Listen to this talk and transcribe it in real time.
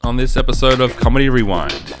On this episode of Comedy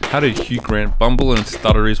Rewind, how did Hugh Grant bumble and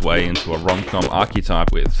stutter his way into a rom-com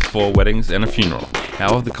archetype with 4 weddings and a funeral?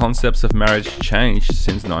 How have the concepts of marriage changed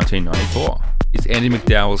since 1994? Is Andie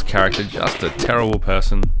MacDowell's character just a terrible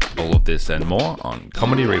person? All of this and more on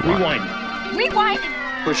Comedy Rewind. Rewind!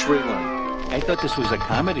 Push rewind. I thought this was a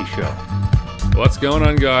comedy show. What's going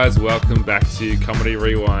on, guys? Welcome back to Comedy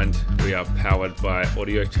Rewind. We are powered by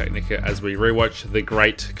Audio Technica as we rewatch the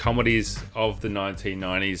great comedies of the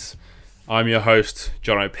 1990s. I'm your host,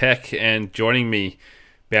 John O'Peck, and joining me,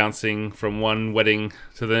 bouncing from one wedding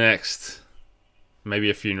to the next, maybe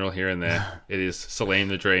a funeral here and there, it is Salim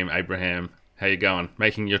the Dream Abraham. How you going?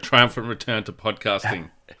 Making your triumphant return to podcasting.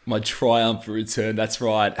 My triumphant return, that's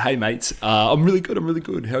right. Hey, mates. I'm really good.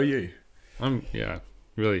 How are you? I'm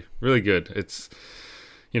really good. It's,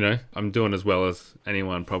 I'm doing as well as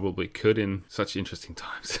anyone probably could in such interesting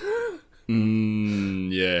times.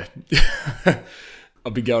 Yeah.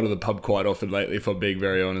 I've been going to the pub quite often lately, if I'm being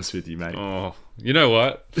very honest with you, mate. Oh, you know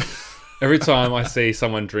what? Every time I see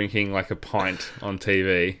someone drinking like a pint on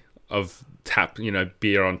TV of tap,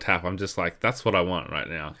 beer on tap, I'm just like, that's what I want right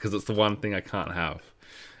now, because it's the one thing I can't have.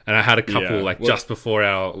 And I had a couple just before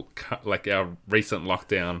our recent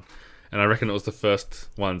lockdown. And I reckon it was the first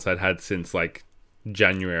ones I'd had since like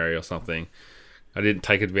January or something. I didn't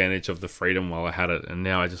take advantage of the freedom while I had it, and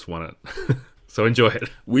now I just want it. So enjoy it.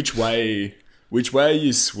 Which way are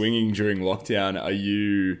you swinging during lockdown? Are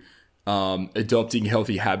you adopting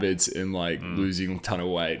healthy habits and losing a ton of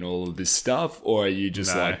weight and all of this stuff, or are you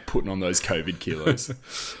just putting on those COVID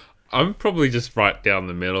kilos? I'm probably just right down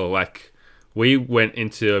the middle. Like, we went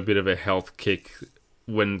into a bit of a health kick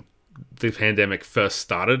when the pandemic first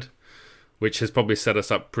started, which has probably set us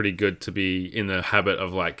up pretty good to be in the habit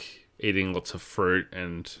of eating lots of fruit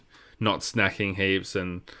and not snacking heaps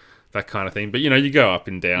and that kind of thing. But you go up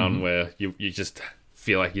and down where you just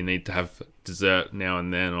feel like you need to have dessert now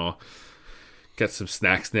and then, or get some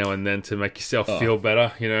snacks now and then to make yourself feel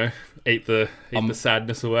better. Eat the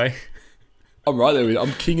sadness away. I'm right there with you.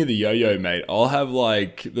 I'm king of the yo-yo, mate. I'll have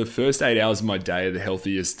the first 8 hours of my day are the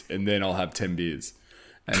healthiest, and then I'll have 10 beers.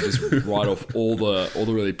 And just write off all the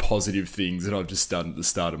really positive things that I've just done at the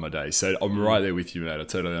start of my day. So I'm right there with you, mate. I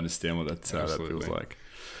totally understand what that feels like.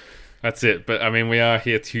 That's it. But we are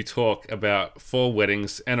here to talk about 4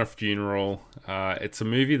 weddings and a funeral. It's a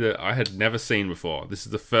movie that I had never seen before. This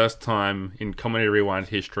is the first time in Comedy Rewind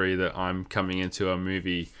history that I'm coming into a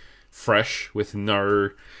movie fresh, with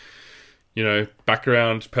no,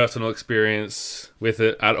 background, personal experience with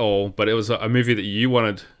it at all. But it was a movie that you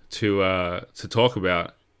wanted to talk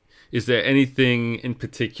about. Is there anything in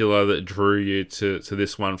particular that drew you to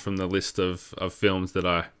this one from the list of films that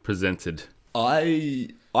I presented?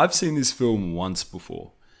 I've seen this film once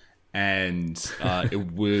before, and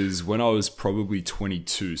it was when I was probably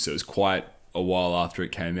 22, so it was quite a while after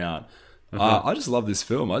it came out. I just love this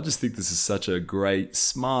film. I just think this is such a great,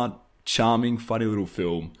 smart, charming, funny little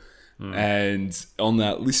film. And on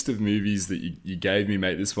that list of movies that you gave me,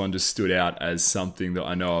 mate, this one just stood out as something that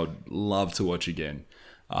I know I'd love to watch again.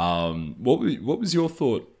 What was your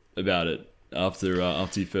thought about it after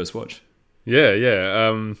you first watched? Yeah.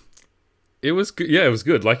 It was good. Yeah, it was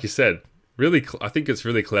good. Like you said, really, I think it's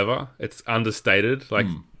really clever. It's understated.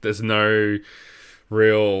 There's no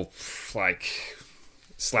real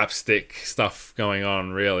slapstick stuff going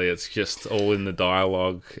on. Really, it's just all in the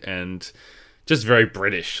dialogue and just very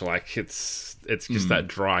British. It's just that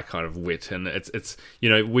dry kind of wit, and it's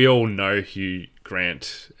we all know Hugh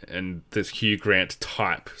Grant and this Hugh Grant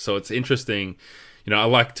type, so it's interesting. I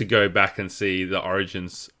like to go back and see the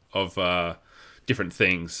origins of different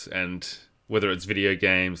things, and whether it's video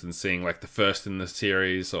games and seeing the first in the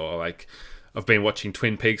series, or I've been watching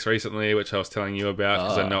Twin Peaks recently, which I was telling you about,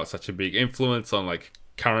 because I know it's such a big influence on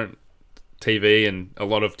current TV and a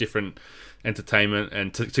lot of different entertainment,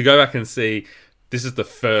 and to go back and see this is the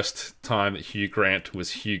first time that Hugh Grant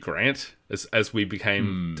was Hugh Grant as we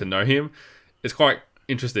became to know him. It's quite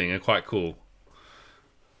interesting and quite cool.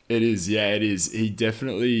 It is, yeah, it is. He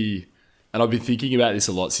definitely, and I've been thinking about this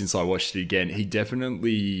a lot since I watched it again, he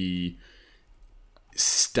definitely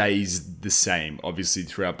stays the same, obviously,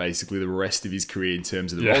 throughout basically the rest of his career in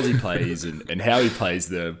terms of the roles he plays and how he plays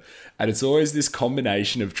them. And it's always this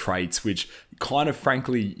combination of traits, which kind of,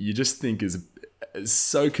 frankly, you just think is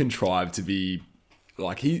so contrived to be,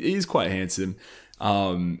 he is quite handsome,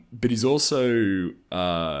 but he's also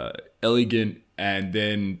elegant, and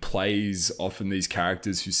then plays often these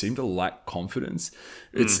characters who seem to lack confidence.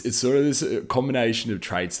 It's sort of this combination of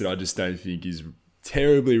traits that I just don't think is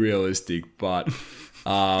terribly realistic, but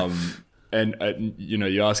And you know,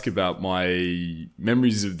 you ask about my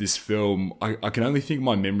memories of this film. I can only think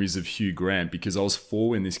my memories of Hugh Grant because I was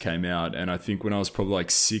 4 when this came out, and I think when I was probably like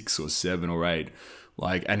 6 or 7 or 8,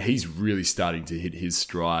 like, and he's really starting to hit his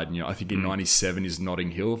stride. You know, I think in '97 is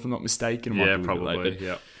Notting Hill, if I'm not mistaken. Yeah, probably.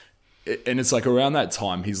 Yeah. And it's like around that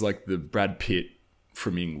time, he's like the Brad Pitt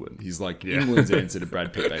from England. He's like England's answer to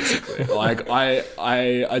Brad Pitt, basically. Like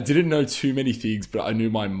I didn't know too many things, but I knew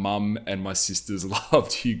my mum and my sisters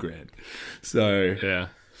loved Hugh Grant. So yeah,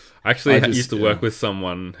 actually, I used to work with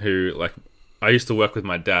someone who, like, I used to work with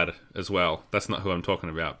my dad as well. That's not who I'm talking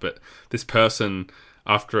about, but this person,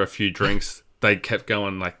 after a few drinks, they kept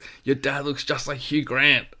going like, "Your dad looks just like Hugh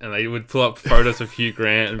Grant," and they would pull up photos of Hugh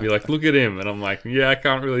Grant and be like, "Look at him," and I'm like, "Yeah, I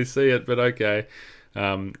can't really see it, but okay."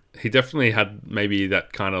 He definitely had maybe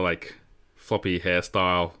that kind of like floppy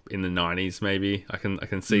hairstyle in the 90s. Maybe I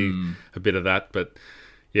can see a bit of that, but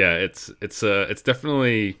yeah, it's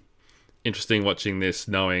definitely interesting watching this,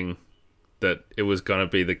 knowing that it was gonna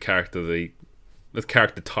be the character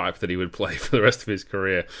type that he would play for the rest of his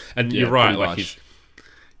career. And you're right, like he's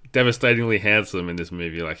devastatingly handsome in this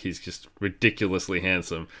movie. Like he's just ridiculously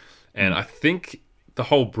handsome, and I think the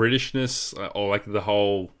whole Britishness, or like the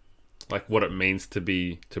whole, like what it means to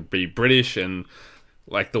be British, and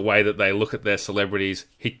like the way that they look at their celebrities.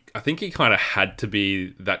 I think he kind of had to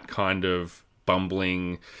be that kind of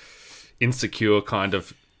bumbling, insecure kind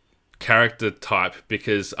of character type,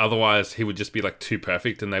 because otherwise he would just be like too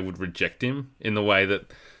perfect and they would reject him in the way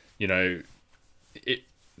that, you know,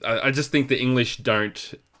 I just think the English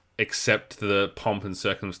don't accept the pomp and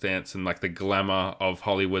circumstance and like the glamour of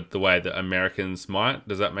Hollywood the way that Americans might.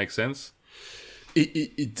 Does that make sense?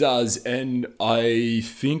 It does, and I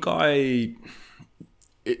think I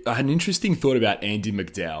had an interesting thought about Andie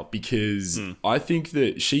MacDowell, because I think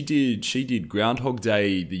that she did Groundhog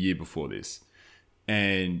Day the year before this,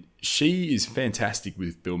 and she is fantastic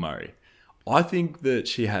with Bill Murray. I think that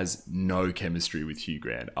she has no chemistry with Hugh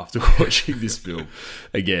Grant after watching this film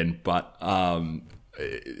again, but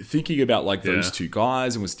thinking about like those two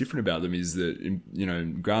guys, and what's different about them is that, you know,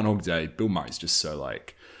 in Groundhog Day, Bill Murray's just so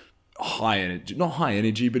like high energy, not high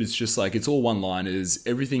energy, but it's just like, it's all one-liners.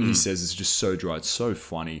 Everything he says is just so dry. It's so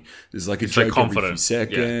funny. There's like a joke every few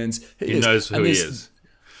seconds. Yeah. He knows who he is.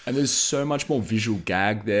 And there's so much more visual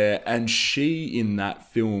gag there. And she in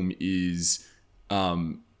that film is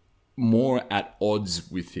more at odds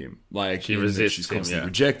with him. Like she resists she's him, constantly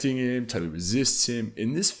rejecting him, totally resists him.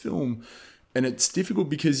 In this film, and it's difficult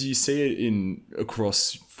because you see it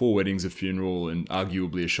across 4 weddings, a funeral, and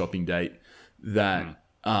arguably a shopping date, that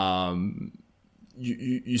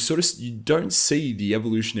you sort of, you don't see the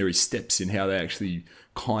evolutionary steps in how they actually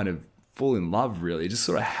kind of fall in love. Really, it just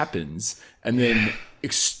sort of happens, and then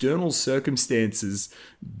external circumstances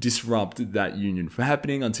disrupt that union from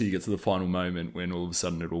happening until you get to the final moment when all of a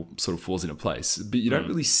sudden it all sort of falls into place. But you don't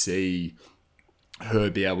really see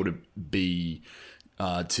her be able to be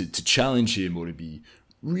to challenge him, or to be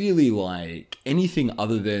really like anything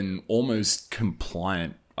other than almost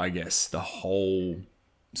compliant, I guess, the whole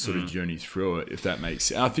sort of journey through it, if that makes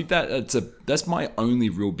sense. I think that's my only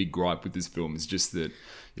real big gripe with this film, is just that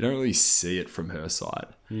you don't really see it from her side.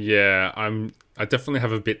 Yeah, I definitely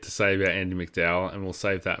have a bit to say about Andie MacDowell, and we'll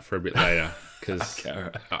save that for a bit later, because okay,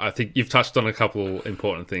 right. I think you've touched on a couple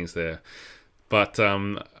important things there. But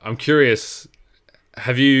I'm curious,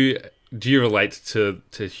 do you relate to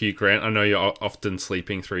Hugh Grant? I know you're often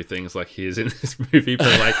sleeping through things like he is in this movie,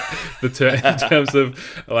 but like in terms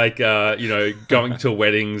of like you know, going to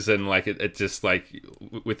weddings and like it just like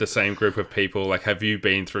with the same group of people, like have you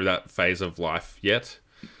been through that phase of life yet?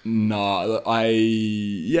 No,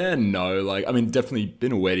 no. Like, I mean, definitely been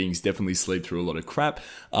to weddings, definitely sleep through a lot of crap.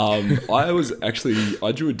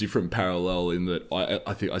 I drew a different parallel in that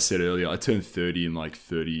I think I said earlier, I turned 30 in like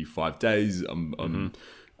 35 days. I'm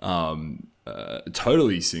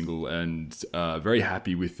totally single and very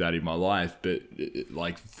happy with that in my life. But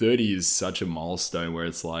like 30 is such a milestone where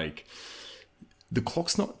it's like the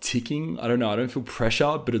clock's not ticking. I don't know. I don't feel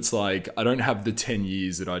pressure, but it's like I don't have the 10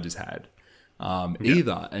 years that I just had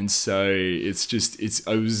either. And so it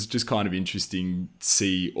was just kind of interesting to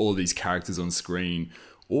see all of these characters on screen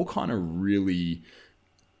all kind of really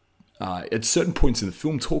at certain points in the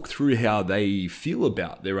film talk through how they feel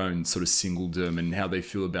about their own sort of singledom, and how they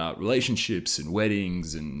feel about relationships and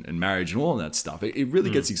weddings and marriage and all of that stuff. It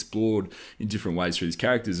really gets explored in different ways through these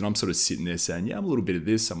characters, and I'm sort of sitting there saying, yeah, I'm a little bit of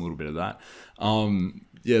this, I'm a little bit of that.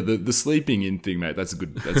 Yeah, the sleeping in thing, mate, that's a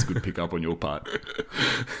good pick up on your part.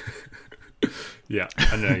 Yeah,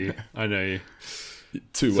 I know you.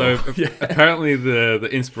 Too well. So apparently the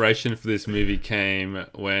inspiration for this movie came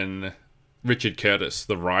when Richard Curtis,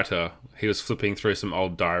 the writer, he was flipping through some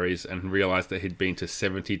old diaries and realized that he'd been to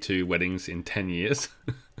 72 weddings in 10 years.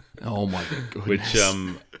 Oh my goodness. Which,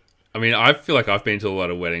 I mean, I feel like I've been to a lot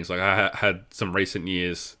of weddings. Like, I had some recent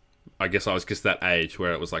years, I guess I was just that age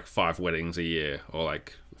where it was like 5 weddings a year or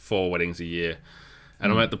like 4 weddings a year.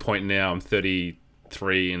 And I'm at the point now, I'm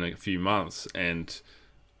 33 in a few months, and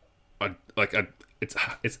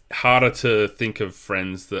it's harder to think of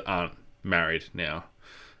friends that aren't married now.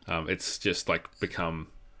 It's just like become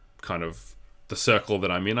kind of the circle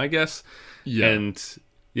that I'm in, I guess. Yeah. And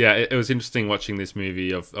yeah, it was interesting watching this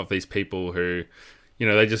movie of these people who, you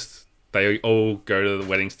know, they all go to the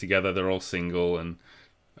weddings together. They're all single, and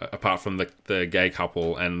apart from the gay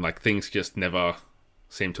couple, and like things just never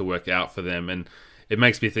seem to work out for them. And it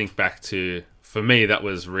makes me think back to, for me, that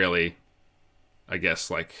was really, I guess,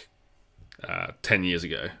 like 10 years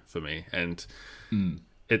ago for me. And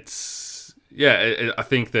it's, yeah, I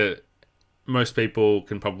think that most people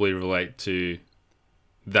can probably relate to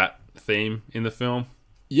that theme in the film.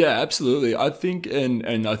 Yeah, absolutely. I think,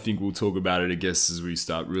 and I think we'll talk about it, I guess, as we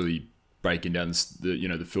start really breaking down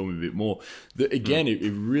the film a bit more. Again,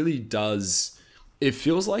 it really does. It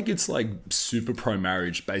feels like it's like super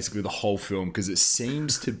pro-marriage, basically the whole film, because it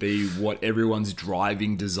seems to be what everyone's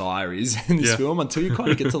driving desire is in this film until you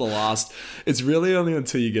kind of get to the last. It's really only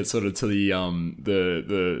until you get sort of to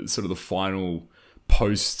the sort of the final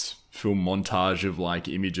post-film montage of like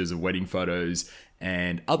images of wedding photos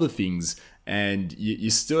and other things. And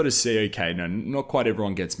you sort of see, okay, no, not quite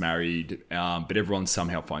everyone gets married, but everyone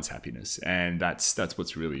somehow finds happiness, and that's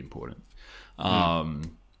what's really important.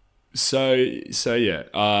 So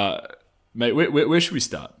yeah, mate, where should we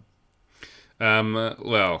start?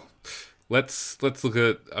 Well, let's look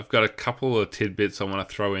at. I've got a couple of tidbits I want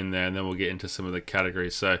to throw in there, and then we'll get into some of the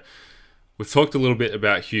categories. So we've talked a little bit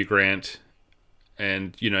about Hugh Grant,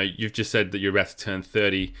 and you know, you've just said that you're about to turn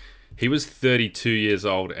 30. He was 32 years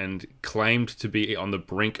old and claimed to be on the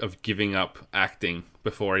brink of giving up acting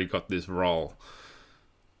before he got this role.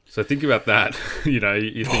 So think about that. You know,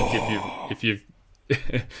 you think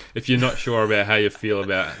if you're not sure about how you feel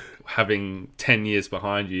about having 10 years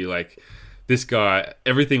behind you, like this guy,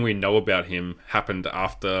 everything we know about him happened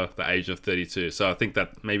after the age of 32. So I think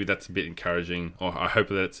that maybe that's a bit encouraging, or I hope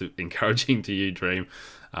that's encouraging to you, Dream.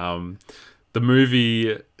 The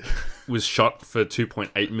movie was shot for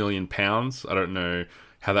 £2.8 million. I don't know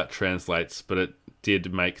how that translates, but it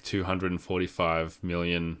did make 245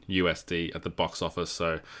 million USD at the box office.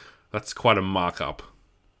 So that's quite a markup.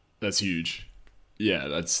 That's huge. Yeah,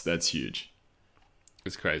 that's huge.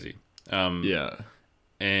 It's crazy. Yeah.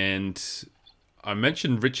 And I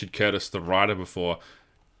mentioned Richard Curtis, the writer, before.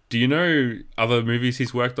 Do you know other movies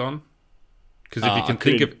he's worked on? Because if you can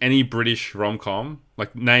think of any British rom-com,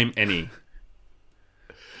 like name any.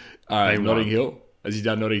 Notting Hill. Has he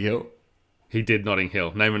done Notting Hill? He did Notting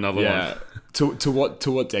Hill. Name another one. To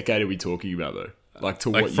what decade are we talking about though? Like to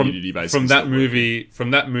what year did he basically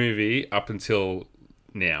from that movie up until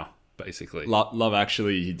now, basically. Love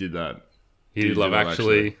Actually, he did that. He did Love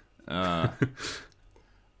Actually. God,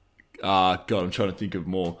 I'm trying to think of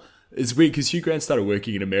more. It's weird because Hugh Grant started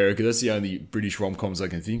working in America. That's the only British rom-coms I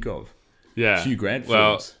can think of. Yeah. Hugh Grant films.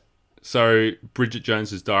 Well, so Bridget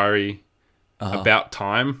Jones's Diary, About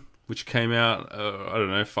Time, which came out, I don't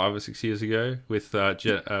know, 5 or 6 years ago with Rachel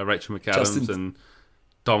McAdams and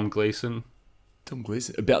Dom Gleeson. Tom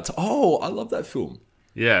Gleeson. I love that film.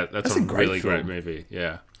 Yeah, that's a really great movie.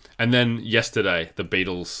 Yeah. And then Yesterday, the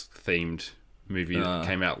Beatles-themed movie that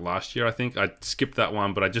came out last year, I think. I skipped that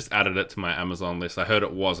one, but I just added it to my Amazon list. I heard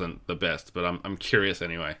it wasn't the best, but I'm curious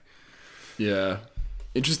anyway. Yeah.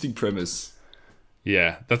 Interesting premise.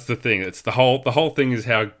 Yeah, that's the thing. It's the whole thing is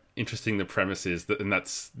how interesting the premise is, and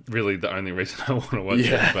that's really the only reason I want to watch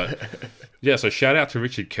it. But yeah, so shout out to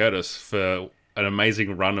Richard Curtis for an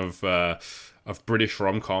amazing run of British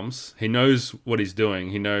rom-coms. He knows what he's doing.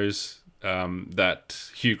 He knows that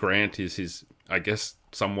Hugh Grant is his, I guess,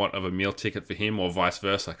 somewhat of a meal ticket for him, or vice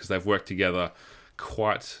versa, because they've worked together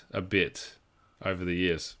quite a bit over the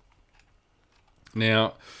years.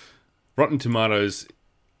 Now, Rotten Tomatoes,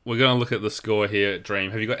 we're going to look at the score here.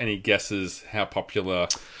 Dream, have you got any guesses how popular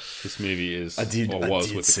this movie is? I did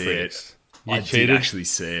with see the critics? I did actually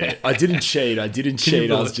see it. I didn't cheat.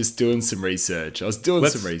 I was just doing some research.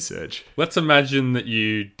 Let's imagine that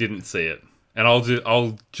you didn't see it, and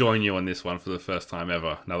I'll join you on this one for the first time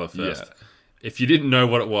ever. Another first. Yeah. If you didn't know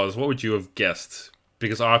what it was, what would you have guessed?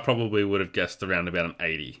 Because I probably would have guessed around about an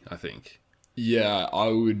 80, I think. Yeah, I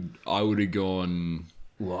would have gone.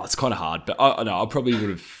 Well, it's kind of hard, but I probably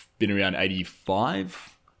would have been around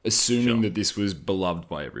 85, assuming that this was beloved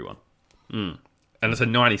by everyone. and it's a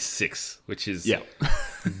 96, which is Yeah.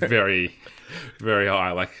 very, very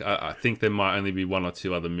high. Like I think there might only be one or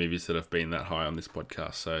two other movies that have been that high on this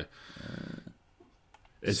podcast. So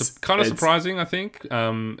it's kind of surprising, I think.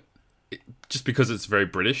 Just because it's very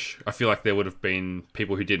British, I feel like there would have been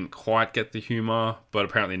people who didn't quite get the humor, but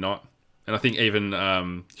apparently not. And I think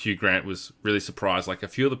even Hugh Grant was really surprised. Like a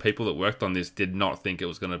few of the people that worked on this did not think it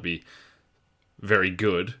was going to be very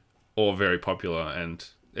good or very popular, and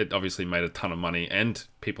it obviously made a ton of money and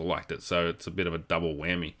people liked it. So it's a bit of a double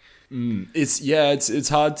whammy. It's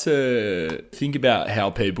hard to think about how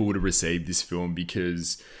people would have received this film,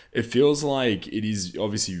 because it feels like it is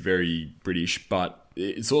obviously very British, but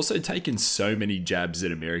it's also taken so many jabs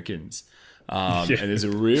at Americans. And there's a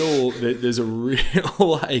real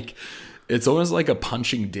like, it's almost like a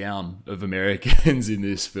punching down of Americans in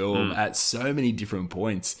this film at so many different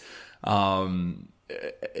points. And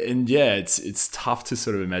yeah, it's tough to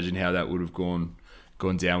sort of imagine how that would have gone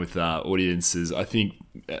down with audiences. I think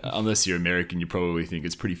unless you're American, you probably think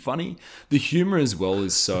it's pretty funny. The humor as well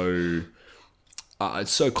is so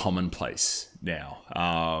it's so commonplace now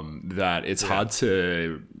that it's hard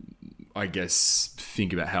to, I guess,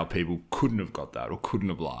 think about how people couldn't have got that or couldn't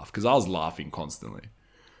have laughed, because I was laughing constantly.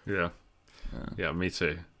 Yeah, me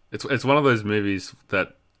too. It's one of those movies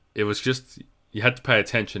that it was just, you had to pay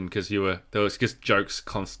attention because there was just jokes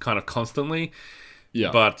kind of constantly.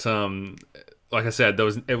 Yeah, but like I said,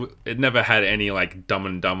 it never had any like Dumb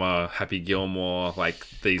and Dumber, Happy Gilmore, like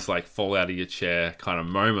these like fall out of your chair kind of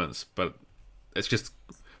moments. But it's just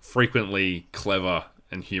frequently clever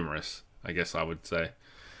and humorous, I guess I would say.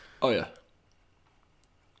 Oh yeah.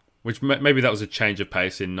 Which maybe that was a change of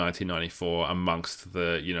pace in 1994 amongst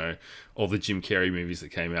the, all the Jim Carrey movies that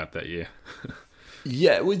came out that year.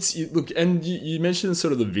 Yeah, look, and you mentioned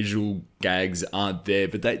sort of the visual gags aren't there,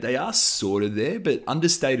 but they are sort of there, but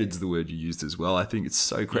understated is the word you used as well. I think it's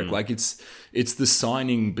so correct. Like it's the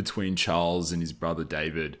signing between Charles and his brother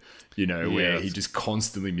David, where he just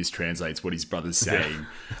constantly mistranslates what his brother's saying.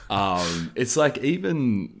 Yeah. It's like it's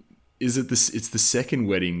the second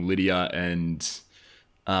wedding, Lydia and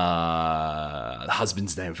the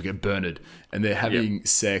husband's name, I forget, Bernard, and they're having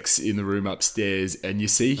sex in the room upstairs, and you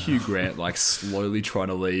see Hugh Grant like slowly trying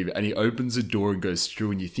to leave, and he opens a door and goes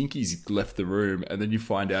through, and you think he's left the room, and then you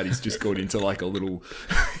find out he's just gone into like a little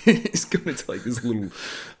he's gone into like this little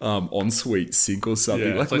ensuite sink or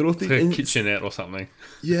something, like little thing, kitchenette or something.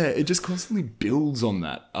 Yeah, it just constantly builds on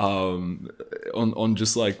that, on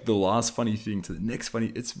just like the last funny thing to the next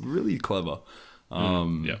funny. It's really clever.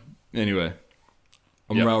 Anyway,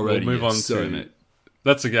 we'll move on to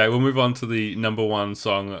that's okay. We'll move on to the number one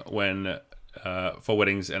song when For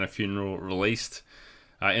Weddings and a Funeral released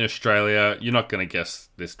in Australia. You're not going to guess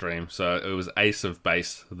this, Dream. So it was Ace of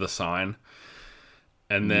Base, The Sign,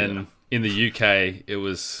 and then in the UK it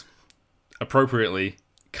was appropriately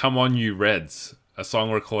Come On You Reds, a song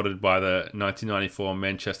recorded by the 1994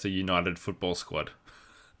 Manchester United football squad.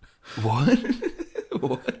 What?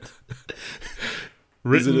 What?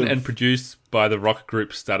 Written and produced by the rock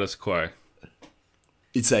group Status Quo.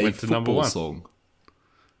 It's a football song.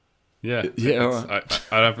 Yeah. Yeah, all right.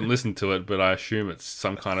 I haven't listened to it, but I assume it's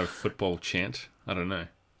some kind of football chant. I don't know.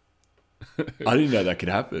 I didn't know that could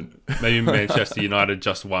happen. Maybe Manchester United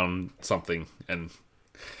just won something. And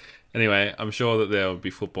anyway, I'm sure that there will be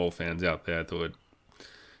football fans out there that would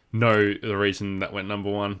know the reason that went number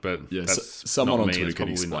one, but that's someone not on me. Twitter It's can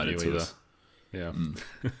probably explain not it you to either. us. Yeah.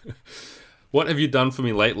 What have you done for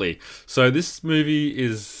me lately? So this movie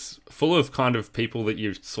is full of kind of people that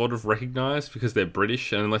you sort of recognize because they're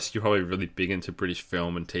British, and unless you're probably really big into British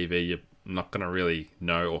film and TV, you're not going to really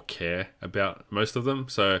know or care about most of them.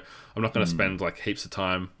 So I'm not going to spend like heaps of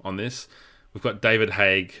time on this. We've got David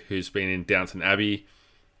Haig, who's been in Downton Abbey,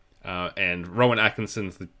 and Rowan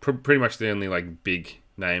Atkinson's pretty much the only like big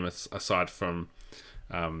name aside from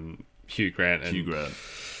Hugh Grant and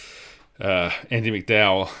Andy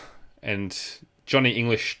McDowell. And Johnny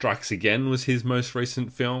English Strikes Again was his most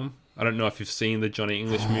recent film. I don't know if you've seen the Johnny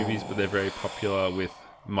English movies, but they're very popular with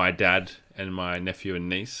my dad and my nephew and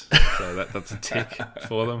niece. So that's a tick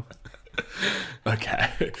for them.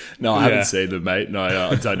 Okay. No, I haven't seen them, mate. No,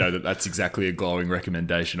 I don't know that that's exactly a glowing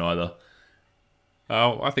recommendation either.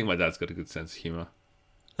 Oh, I think my dad's got a good sense of humour.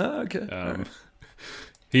 Oh, okay.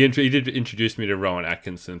 He did introduce me to Rowan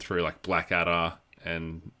Atkinson through like Blackadder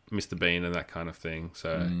and Mr. Bean and that kind of thing.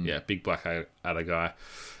 So yeah, big Blackadder guy.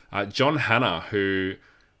 John Hannah, who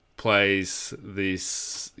plays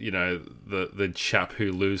this, the chap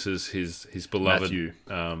who loses his beloved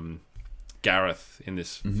Gareth in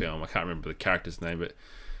this film. I can't remember the character's name, but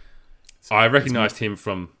I recognised him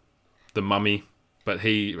from The Mummy but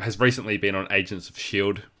he has recently been on Agents of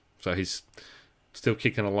S.H.I.E.L.D., so he's still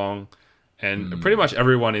kicking along. And pretty much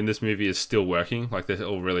everyone in this movie is still working. Like, they're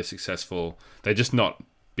all really successful. They're just not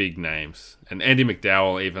big names. And Andie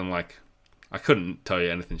MacDowell, even, like, I couldn't tell you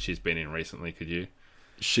anything she's been in recently, could you?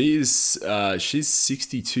 She's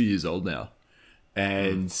 62 years old now.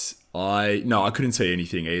 And I couldn't say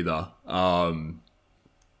anything either.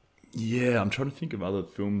 Yeah, I'm trying to think of other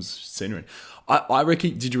films seen her in.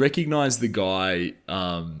 Did you recognize the guy,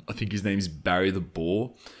 I think his name's Barry the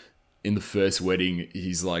Boar? In the first wedding,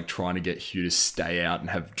 he's like trying to get Hugh to stay out and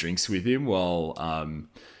have drinks with him while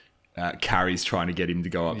Carrie's trying to get him to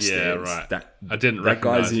go upstairs. Yeah, right. I didn't that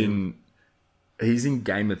recognize guy's him. He's in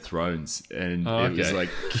Game of Thrones, and okay. It was like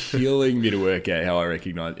killing me to work out how I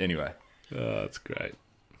recognize. Anyway, that's great.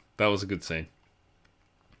 That was a good scene.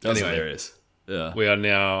 That was hilarious. Yeah, we are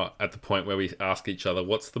now at the point where we ask each other,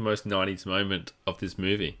 "What's the most '90s moment of this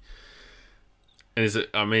movie?" And is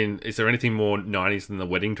there anything more 90s than the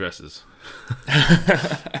wedding dresses?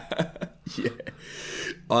 Yeah.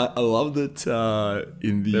 I love that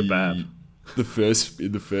they're bad. In the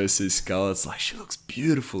first Scarlett's like, she looks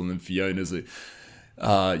beautiful, and then Fiona's like,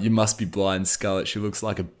 you must be blind, Scarlett. She looks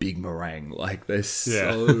like a big meringue. Like, they're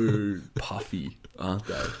so puffy, aren't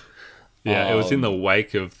they? Yeah, it was in the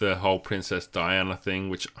wake of the whole Princess Diana thing,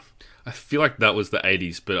 which I feel like that was the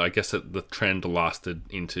 80s, but I guess the trend lasted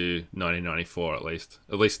into 1994 at least.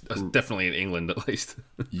 At least, definitely in England at least.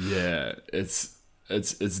 Yeah, it's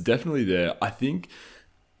definitely there. I think,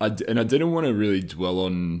 and I didn't want to really dwell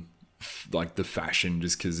on like the fashion,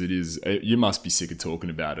 just because it is. You must be sick of talking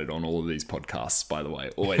about it on all of these podcasts, by the way.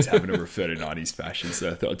 Always having to refer to 90s fashion, so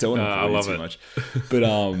I don't want to avoid it too much. But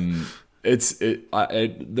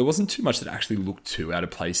there wasn't too much that actually looked too out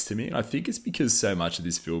of place to me. And I think it's because so much of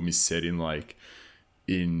this film is set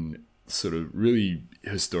in sort of really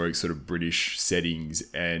historic sort of British settings,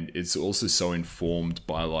 and it's also so informed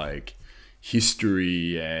by like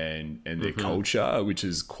history and their culture, which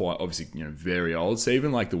is quite obviously, very old. So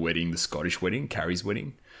even like the Scottish wedding, Carrie's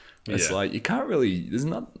wedding, it's like you can't really. There's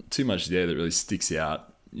not too much there that really sticks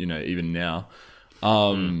out, even now.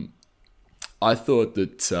 I thought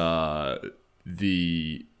that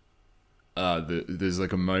there's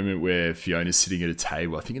like a moment where Fiona's sitting at a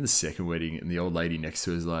table, I think in the second wedding, and the old lady next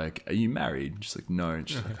to her is like, "Are you married?" She's like, "No." And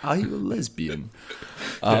she's like, "Are you a lesbian?"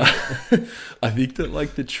 I think that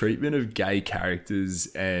like the treatment of gay characters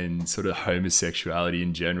and sort of homosexuality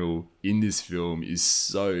in general in this film is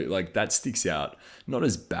so like that sticks out. Not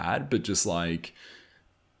as bad, but just like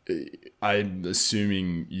I'm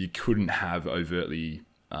assuming you couldn't have overtly.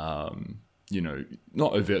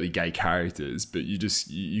 Not overtly gay characters, but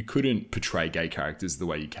you couldn't portray gay characters the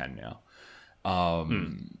way you can now.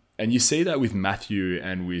 And you see that with Matthew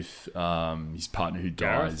and with his partner who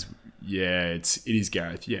dies. Gareth? Yeah, it is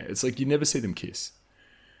Gareth. Yeah, it's like you never see them kiss,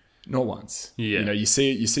 not once. Yeah, you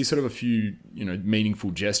see sort of a few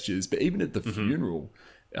meaningful gestures, but even at the funeral,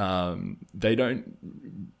 they don't.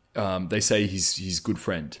 They say his good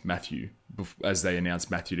friend Matthew as they announce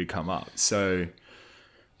Matthew to come up. So.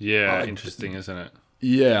 Yeah, interesting, isn't it?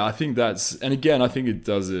 Yeah, I think and again, I think it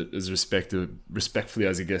does it as respectfully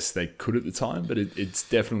as I guess they could at the time, but it's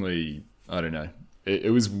definitely, I don't know.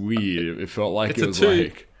 It was weird. It felt like it's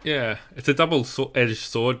a double-edged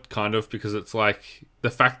sword kind of, because it's like the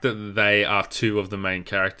fact that they are two of the main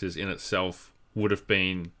characters in itself would have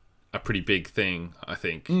been a pretty big thing, I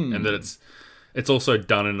think, and that it's also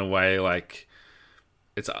done in a way like.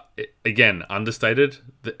 It's, again, understated.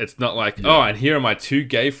 It's not like, and here are my two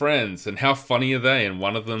gay friends, and how funny are they? And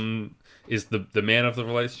one of them is the man of the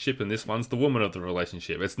relationship, and this one's the woman of the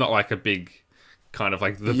relationship. It's not like a big kind of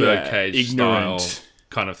like the Birdcage style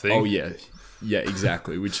kind of thing. Oh, yeah. Yeah,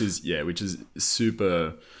 exactly. which is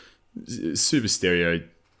super, super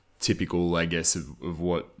stereotypical, I guess, of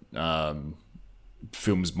what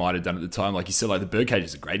films might have done at the time. Like you said, like the Birdcage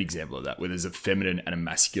is a great example of that, where there's a feminine and a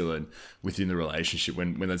masculine within the relationship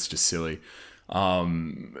when that's just silly.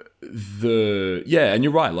 And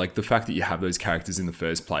you're right, like the fact that you have those characters in the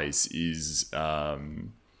first place is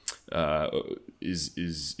you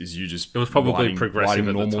just it was probably progressive writing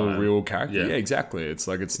at the normal time. Real character. Yeah, exactly. It's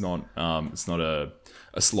like it's not a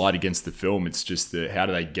slight against the film. It's just how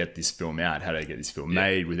do they get this film out? How do they get this film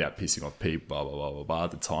made without pissing off people? Blah blah blah blah blah.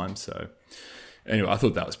 At the time, so. Anyway, I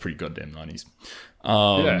thought that was pretty goddamn 90s.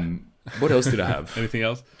 What else did I have? Anything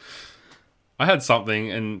else? I had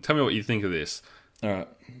something, and tell me what you think of this. All right.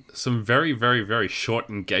 Some very, very, very short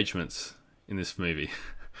engagements in this movie.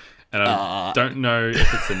 And I don't know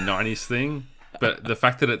if it's a 90s thing, but the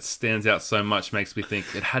fact that it stands out so much makes me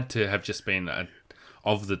think it had to have just been a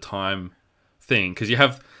of the time thing. Because you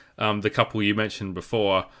have the couple you mentioned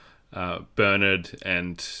before, Bernard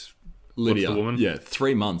and Lydia. What's the woman? Yeah,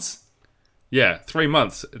 3 months. Yeah, 3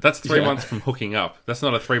 months. That's 3 Yeah. months from hooking up. That's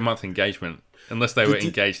not a 3-month engagement unless they were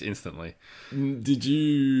engaged instantly. Did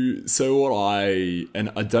you? So what I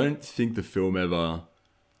don't think the film ever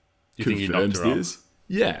You think he confirms knocked her up? this.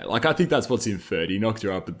 Yeah, like I think that's what's inferred. He knocked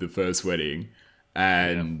her up at the first wedding,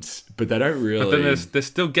 but they don't really. But then they're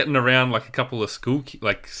still getting around like a couple of school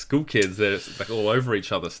kids. They're like all over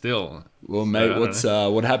each other still. Well, mate,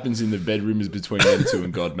 what happens in the bedroom is between them two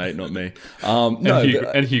and God, mate, not me.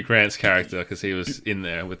 And Hugh Grant's character, because he was in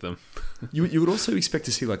there with them. you would also expect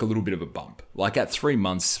to see like a little bit of a bump, like at 3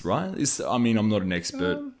 months, right? I'm not an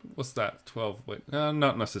expert. What's that? 12 weeks?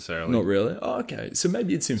 Not necessarily. Not really. Oh, okay. So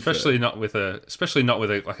maybe it's inferred. Especially not with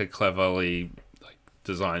a like a cleverly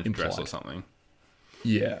designed dress or something.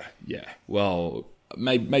 Yeah. Well,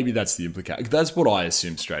 maybe that's the implication. That's what I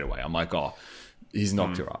assumed straight away. I'm like, oh, he's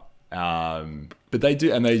knocked her up. But they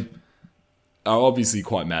do, and they are obviously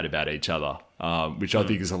quite mad about each other, which I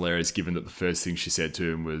think is hilarious, given that the first thing she said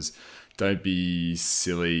to him was, "Don't be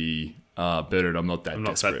silly, Bernard. I'm not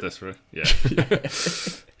that desperate." Yeah.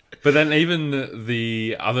 But then even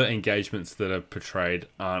the other engagements that are portrayed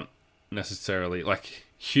aren't necessarily like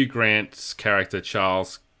Hugh Grant's character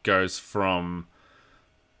Charles goes from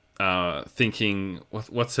thinking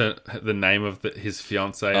what's the name of his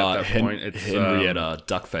fiance at that point? It's Henrietta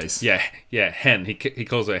Duckface. Yeah, Hen. He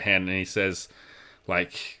calls her Hen, and he says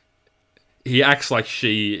like he acts like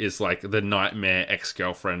she is like the nightmare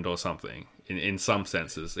ex-girlfriend or something in some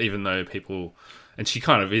senses, even though people. And she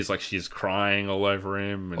kind of is like she's crying all over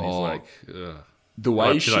him, and he's like, ugh. The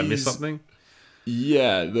way did I miss something?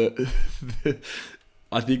 Yeah,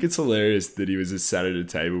 I think it's hilarious that he was just sat at a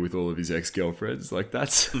table with all of his ex-girlfriends. Like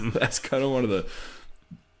that's kind of one of the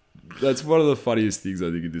funniest things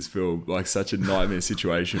I think in this film. Like such a nightmare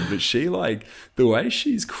situation, but she like the way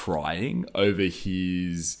she's crying over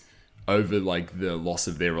like the loss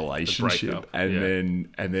of their relationship, and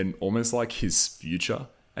then almost like his future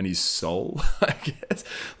and his soul, I guess.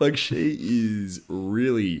 Like she is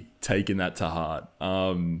really taking that to heart.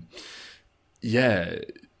 Yeah.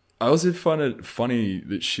 I also find it funny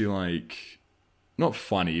that she like, not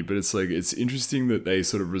funny, but it's like, it's interesting that they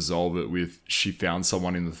sort of resolve it with she found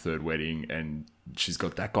someone in the third wedding and she's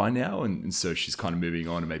got that guy now. And so she's kind of moving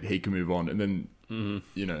on and maybe he can move on. And then,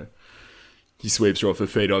 you know, he sweeps her off her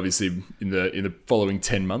feet, obviously in the following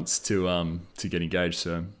 10 months to get engaged.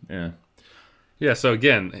 So, yeah. Yeah. So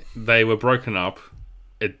again, they were broken up.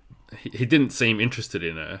 He didn't seem interested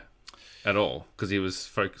in her at all because he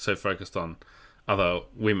was so focused on other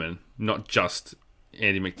women, not just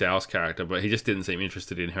Andy McDowell's character, but he just didn't seem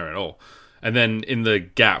interested in her at all. And then in the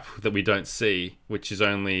gap that we don't see, which is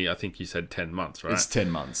only, I think you said 10 months, right? It's 10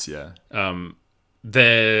 months, yeah.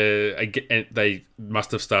 They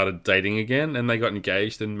must have started dating again, and they got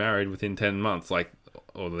engaged and married within 10 months. Like,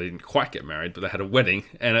 or they didn't quite get married, but they had a wedding.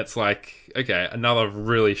 And it's like, okay, another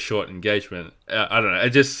really short engagement. I don't know. It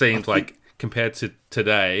just seems like compared to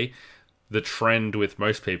today, the trend with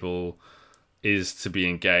most people is to be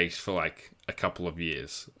engaged for like a couple of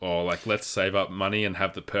years, or like let's save up money and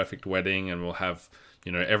have the perfect wedding, and we'll have,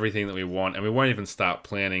 you know, everything that we want, and we won't even start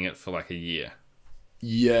planning it for like a year.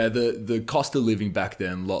 Yeah, the cost of living back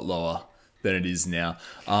then a lot lower than it is now.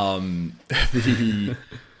 I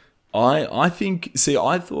think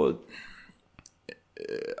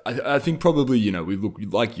probably, you know, we look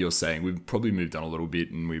like you're saying, we've probably moved on a little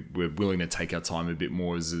bit, and we're willing to take our time a bit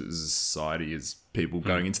more as a society, as people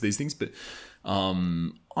going into these things. But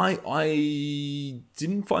I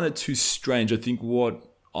didn't find it too strange. I think what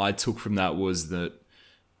I took from that was that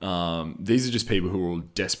these are just people who are all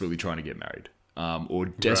desperately trying to get married, or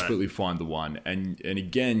desperately find the one. And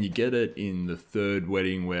again, you get it in the third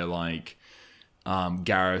wedding where like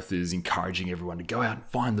Gareth is encouraging everyone to go out and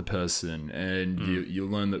find the person, and you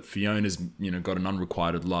learn that Fiona's, you know, got an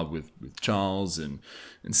unrequited love with Charles, and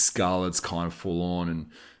Scarlett's kind of full on,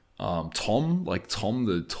 and Tom,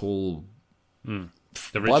 the tall.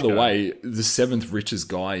 By the way, the 7th richest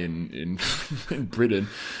guy in Britain.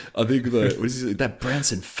 I think that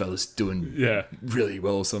Branson fella's doing really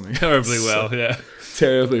well or something. Terribly well, yeah.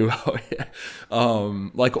 Terribly well, yeah.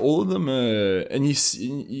 Like all of them are, and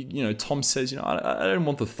you know, Tom says, you know, I don't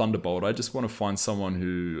want the Thunderbolt. I just want to find someone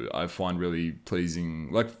who I find really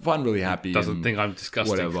pleasing, like find really happy. Doesn't think I'm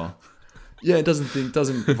disgusting. Whatever. Yeah, doesn't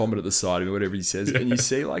vomit at the side of me, whatever he says. And you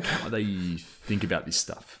see like how they think about this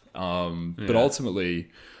stuff. But ultimately,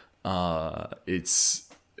 it's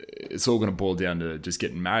it's all going to boil down to just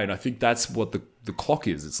getting married. I think that's what the clock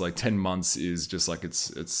is. It's like 10 months is just like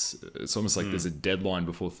it's almost like there's a deadline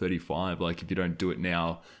before 35. Like if you don't do it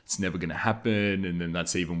now, it's never going to happen, and then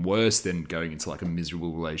that's even worse than going into like a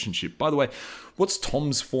miserable relationship. By the way, what's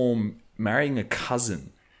Tom's form marrying a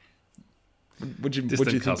cousin? What'd you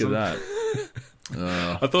think of that?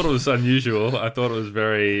 I thought it was unusual. I thought it was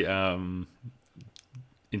very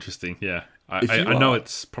interesting. Yeah, I know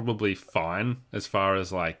it's probably fine as far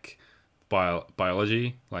as like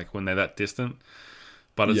biology, like when they're that distant,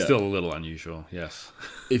 but it's still a little unusual. Yes.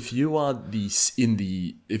 If you are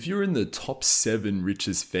if you're in the top 7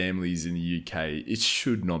 richest families in the UK, it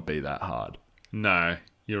should not be that hard. No,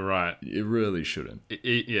 you're right. It really shouldn't.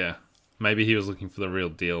 Yeah, maybe he was looking for the real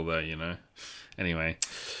deal, though. You know. Anyway.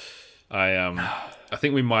 I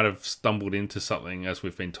think we might have stumbled into something as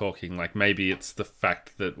we've been talking. Like maybe it's the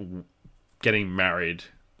fact that getting married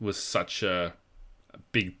was such a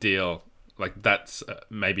big deal. Like that's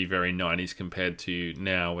maybe very 90s compared to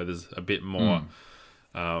now, where there's a bit more.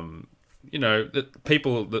 You know,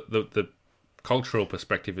 the cultural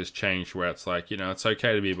perspective has changed, where it's like, you know, it's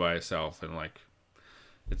okay to be by yourself, and like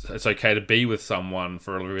it's okay to be with someone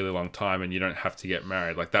for a really long time, and you don't have to get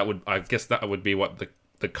married. Like I guess that would be what the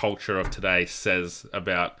culture of today says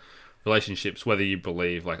about relationships, whether you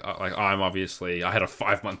believe like I'm obviously, I had a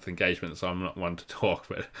 5-month engagement, so I'm not one to talk,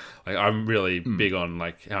 but like I'm really big on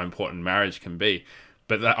like how important marriage can be,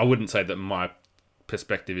 but I wouldn't say that my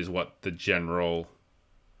perspective is what the general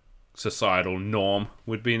societal norm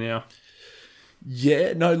would be now.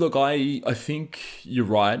 Yeah, no, look, I think you're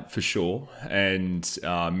right for sure, and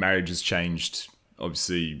marriage has changed.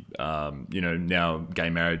 Obviously, you know, now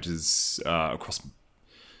gay marriage is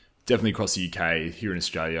definitely across the UK, here in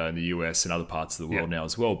Australia, and the US, and other parts of the world now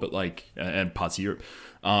as well. But like, and parts of Europe,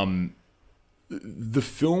 the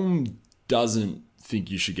film doesn't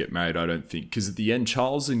think you should get married. I don't think, because at the end,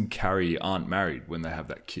 Charles and Carrie aren't married when they have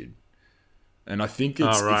that kid. And I think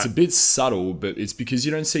it's a bit subtle, but it's because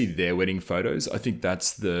you don't see their wedding photos. I think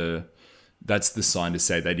that's the sign to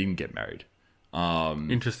say they didn't get married.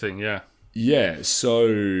 Interesting, yeah. Yeah, so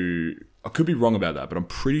I could be wrong about that, but I'm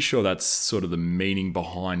pretty sure that's sort of the meaning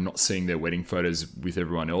behind not seeing their wedding photos with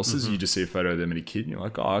everyone else's. You just see a photo of them and a kid, and you're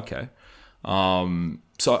like, oh, okay.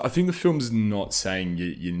 So I think the film's not saying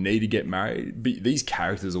you need to get married, but these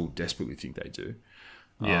characters all desperately think they do.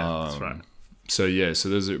 Yeah, that's right. So yeah, so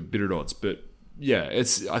those are a bit at odds, but yeah,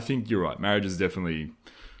 I think you're right. Marriage is definitely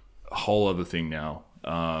a whole other thing now.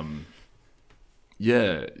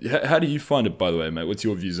 Yeah. How do you find it, by the way, mate? What's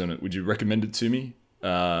your views on it? Would you recommend it to me?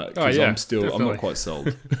 Because I'm not quite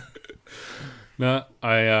sold. No,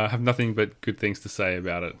 I have nothing but good things to say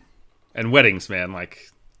about it. And weddings, man, like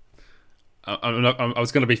I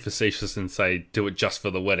was going to be facetious and say do it just for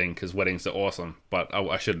the wedding, because weddings are awesome, but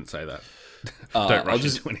I shouldn't say that. Don't rush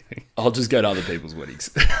into anything. I'll just go to other people's weddings.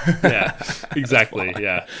 Yeah, exactly.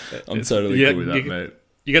 Yeah, I'm totally cool with that, mate.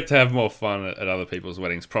 You get to have more fun at other people's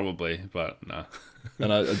weddings, probably, but no.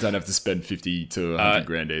 And I don't have to spend 50 to 100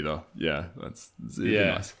 grand either. Yeah, that's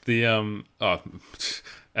nice. The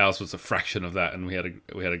ours was a fraction of that, and we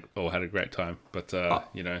all had a great time. But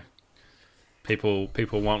you know, people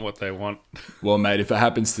want what they want. Well, mate, if it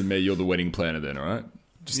happens to me, you're the wedding planner then, all right?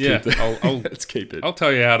 Just keep it. Let's keep it. I'll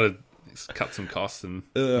tell you how to cut some costs, and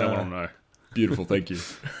no one will know. Beautiful, thank you.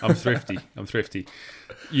 I'm thrifty.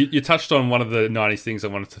 You touched on one of the 90s things I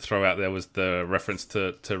wanted to throw out there was the reference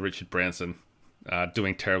to Richard Branson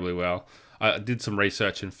doing terribly well. I did some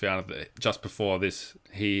research and found that just before this,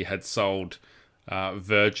 he had sold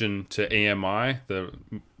Virgin to EMI, the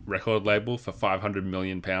record label, for £500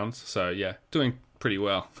 million. So yeah, doing pretty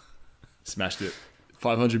well. Smashed it.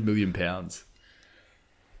 £500 million.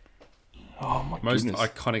 Oh my Most goodness.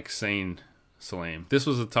 iconic scene, Salim. This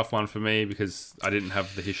was a tough one for me because I didn't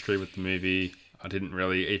have the history with the movie. I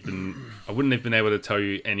wouldn't have been able to tell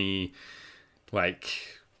you any like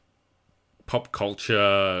pop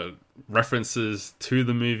culture references to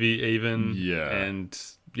the movie even. Yeah. And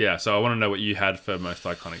yeah, so I want to know what you had for most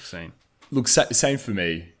iconic scene. Look, same for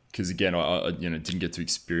me, because again, I didn't get to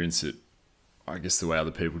experience it, I guess, the way other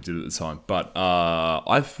people did at the time. But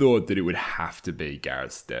I thought that it would have to be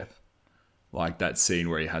Gareth's death. Like that scene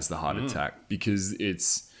where he has the heart attack, because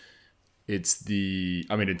it's in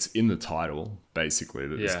the title, basically,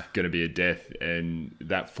 that there's going to be a death, and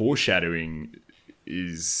that foreshadowing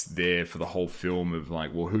is there for the whole film of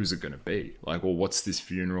like, well, who's it going to be? Like, well, what's this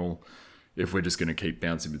funeral if we're just going to keep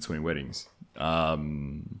bouncing between weddings?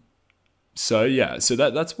 So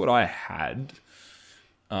that's what I had.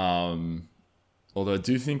 Although I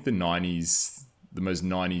do think the most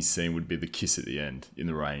 90s scene would be the kiss at the end in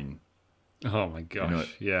the rain. Oh my gosh,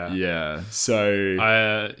 yeah. Yeah. So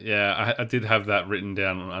I did have that written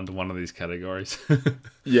down under one of these categories.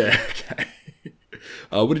 yeah. Okay.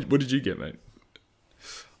 What did you get, mate?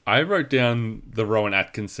 I wrote down the Rowan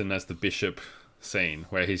Atkinson as the bishop scene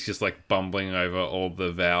where he's just like bumbling over all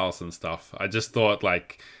the vows and stuff. I just thought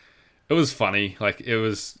like it was funny. Like it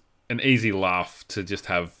was an easy laugh to just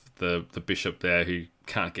have the bishop there who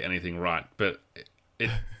can't get anything right, but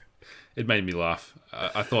it made me laugh.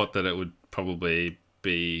 I thought that it would probably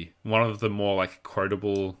be one of the more like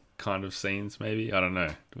quotable kind of scenes. Maybe, I don't know.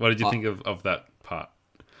 What did you think of that part?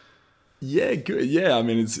 Yeah, good. Yeah, I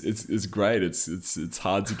mean, it's great. It's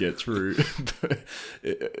hard to get through.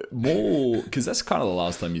 More because that's kind of the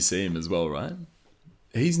last time you see him as well, right?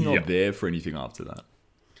 He's not there for anything after that.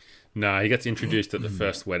 No, he gets introduced at the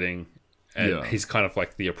first wedding, and Yeah. he's kind of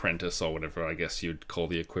like the apprentice or whatever. I guess you'd call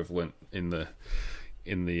the equivalent in the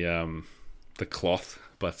cloth.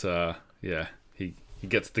 But yeah, he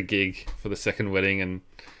gets the gig for the second wedding, and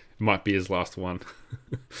it might be his last one.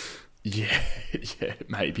 Yeah,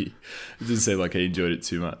 maybe. It doesn't seem like he enjoyed it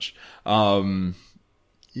too much.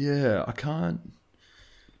 Yeah, I can't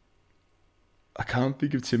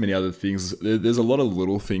think of too many other things. There's a lot of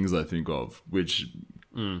little things I think of which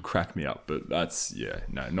crack me up, but that's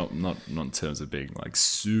not in terms of being like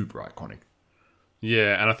super iconic.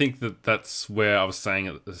 Yeah, and I think that's where I was saying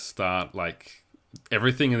at the start, like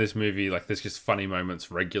everything in this movie, like there's just funny moments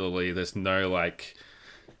regularly. There's no like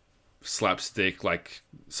slapstick, like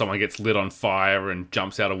someone gets lit on fire and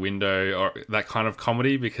jumps out a window or that kind of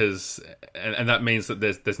comedy, because and that means that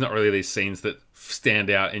there's not really these scenes that stand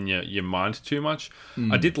out in your mind too much.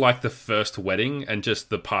 I did like the first wedding and just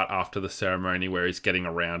the part after the ceremony where he's getting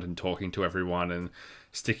around and talking to everyone and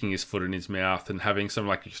sticking his foot in his mouth and having some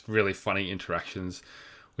like just really funny interactions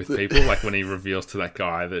with people, like when he reveals to that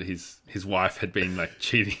guy that his wife had been like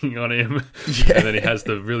cheating on him. And then he has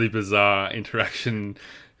the really bizarre interaction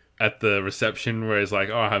at the reception where he's like,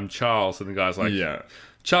 "Oh, I'm Charles," and the guy's like,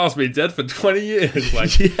 "Charles been dead for 20 years."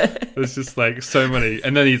 Like, there's just like so many,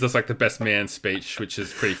 and then he does like the best man speech, which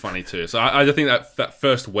is pretty funny too. So I think that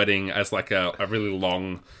first wedding as like a really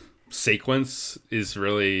long sequence is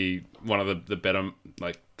really one of the better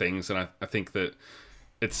like things, and I think that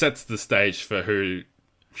it sets the stage for who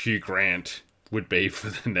Hugh Grant would be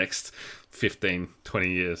for the next 15, 20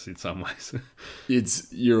 years in some ways.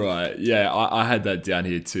 You're right. Yeah, I had that down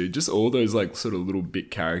here too. Just all those like sort of little bit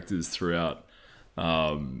characters throughout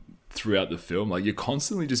the film. Like you're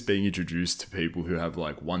constantly just being introduced to people who have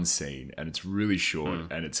like one scene and it's really short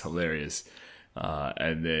and it's hilarious.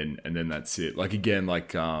 And then that's it. Like again,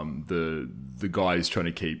 like the guy who's trying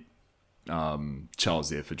to keep Charles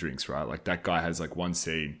there for drinks, right? Like that guy has like one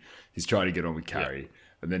scene. He's trying to get on with Carrie.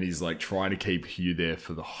 And then he's like trying to keep Hugh there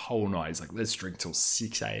for the whole night. He's like, let's drink till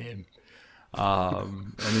 6 a.m.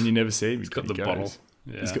 And then you never see him. He's got the bottle.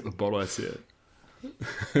 Yeah. He's got the bottle, that's it.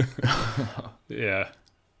 Yeah.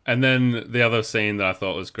 And then the other scene that I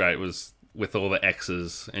thought was great was with all the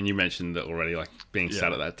exes. And you mentioned that already, like being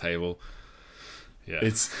sat at that table. Yeah.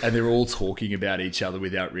 And they're all talking about each other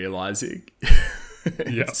without realizing.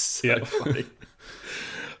 It's so funny.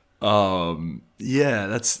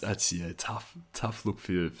 That's tough look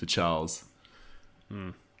for Charles.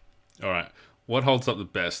 All right, what holds up the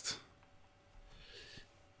best?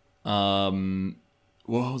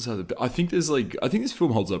 What holds up the best? I think this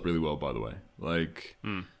film holds up really well. By the way, like,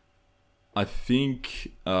 I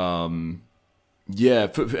think, and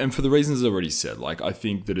for the reasons I've already said, like, I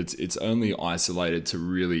think that it's only isolated to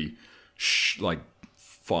really, like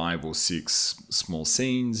 5 or 6 small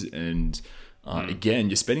scenes and. Again,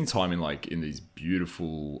 you're spending time in these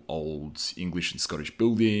beautiful old English and Scottish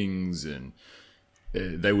buildings, and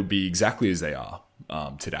they would be exactly as they are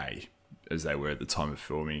today, as they were at the time of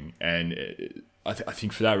filming. And I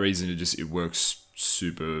think for that reason, it works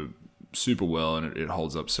super super well, and it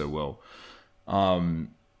holds up so well.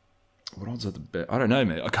 What holds up the best? I don't know,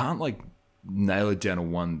 mate. I can't nail it down to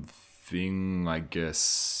one thing. I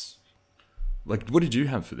guess. What did you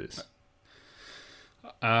have for this?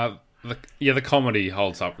 The comedy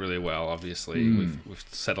holds up really well. Obviously, we've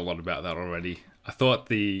said a lot about that already. I thought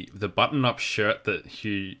the button-up shirt that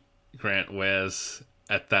Hugh Grant wears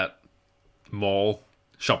at that mall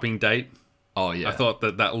shopping date. Oh yeah, I thought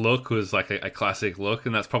that look was like a classic look,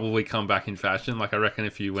 and that's probably come back in fashion. Like I reckon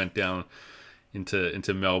if you went down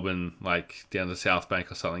into Melbourne, like down to South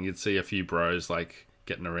Bank or something, you'd see a few bros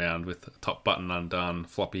getting around with top button undone,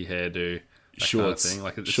 floppy hairdo, shorts, kind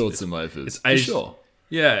of thing. Shorts and loafers. It's aged, for sure.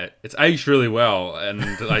 Yeah, it's aged really well, and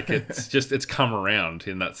it's come around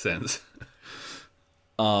in that sense.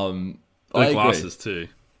 The glasses too.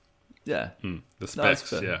 Yeah, the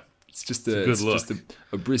specs. It's just a good look. just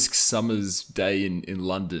a brisk summer's day in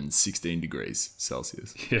London, 16 degrees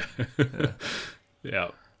Celsius. Yeah.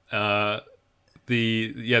 Yeah.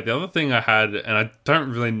 The other thing I had, and I don't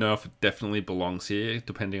really know if it definitely belongs here,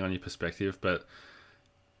 depending on your perspective, but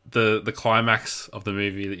the climax of the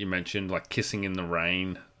movie that you mentioned, like kissing in the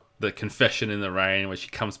rain, the confession in the rain, where she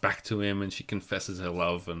comes back to him and she confesses her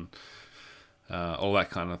love and all that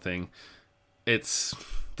kind of thing.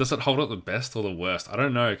 Does it hold up the best or the worst? I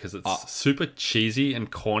don't know, because it's super cheesy and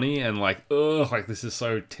corny and like, ugh, like this is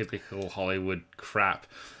so typical Hollywood crap.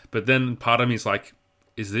 But then part of me is like,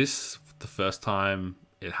 is this the first time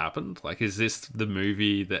it happened? Like, is this the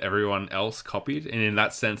movie that everyone else copied? And in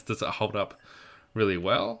that sense, does it hold up really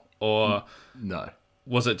well? Or No.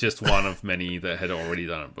 was it just one of many that had already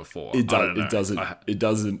done it before? It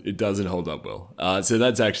doesn't hold up well. So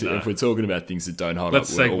that's actually, if we're talking about things that don't hold up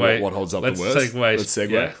well, what holds up the worst? Let's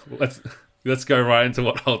segue. Yeah, let's go right into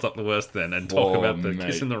what holds up the worst then, and talk about the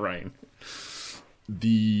kiss in the rain.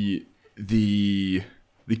 The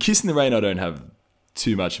kiss in the rain I don't have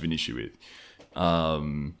too much of an issue with.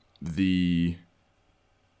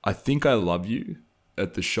 I think I love you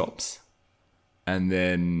at the shops, and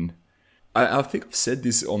then I think I've said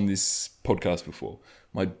this on this podcast before.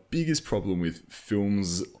 My biggest problem with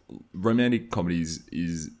films, romantic comedies,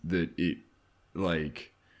 is that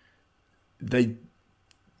they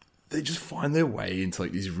just find their way into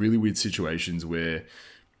like these really weird situations where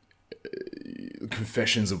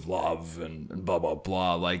confessions of love and blah blah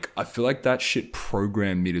blah. Like, I feel like that shit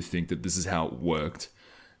programmed me to think that this is how it worked,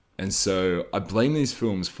 and so I blame these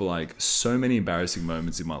films for like so many embarrassing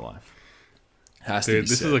moments in my life. Dude,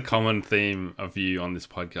 this is a common theme of you on this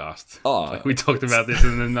podcast. Like, we talked about this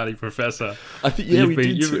in the Nutty Professor. I think we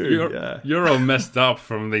did too. You're all messed up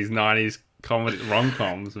from these 90s comedy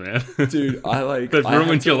rom-coms, man. Dude, they've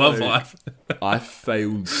ruined your love life. I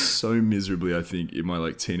failed so miserably, I think, in my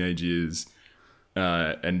like teenage years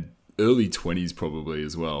and early 20s probably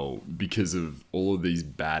as well, because of all of these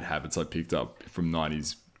bad habits I picked up from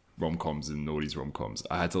 90s rom-coms and noughties rom-coms.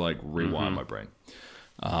 I had to like rewind my brain.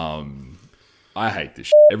 I hate this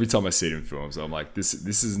shit. Every time I see it in films, I'm like, this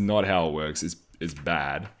is not how it works. It's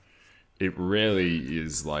bad. It rarely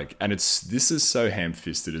is like, and this is so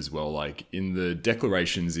ham-fisted as well. Like in the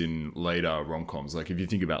declarations in later rom-coms, like if you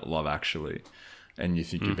think about Love Actually, and you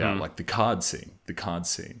think about like the card scene,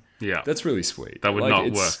 yeah, that's really sweet. That would not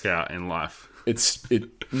work out in life.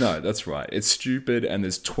 No, that's right. It's stupid, and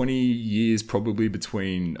there's 20 years probably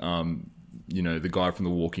between the guy from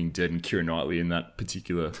The Walking Dead and Keira Knightley in that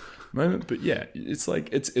particular moment. But yeah, it's like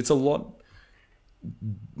it's a lot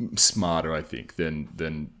smarter, I think,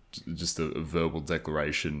 than just a verbal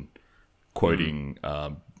declaration quoting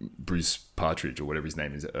Bruce Partridge or whatever his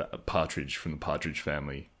name is, Partridge from the Partridge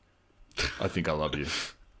Family. I think I love you.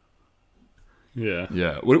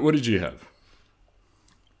 Yeah. What did you have?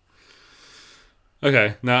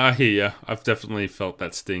 Okay, no, I hear you. I've definitely felt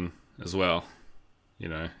that sting as well. You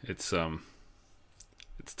know, it's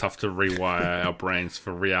tough to rewire our brains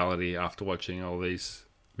for reality after watching all these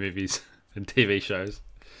movies and TV shows.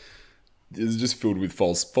 It's just filled with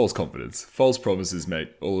false confidence, false promises,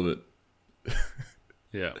 mate. All of it.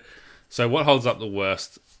 Yeah. So what holds up the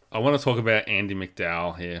worst? I want to talk about Andie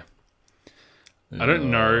MacDowell here. I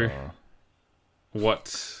don't know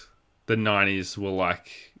what the 90s were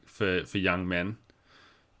like for young men,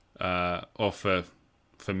 or for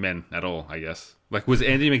men at all, I guess. Like, was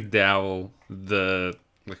Andie MacDowell the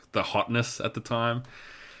hotness at the time?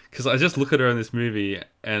 Because I just look at her in this movie,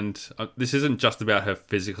 and this isn't just about her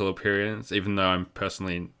physical appearance, even though I'm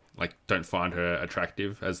personally don't find her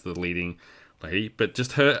attractive as the leading lady, but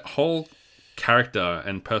just her whole character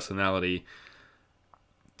and personality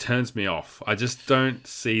turns me off. I just don't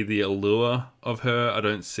see the allure of her. I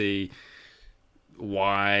don't see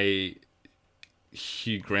why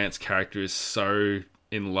Hugh Grant's character is so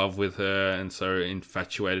in love with her and so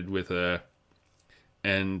infatuated with her.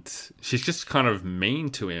 And she's just kind of mean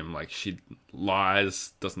to him. Like, she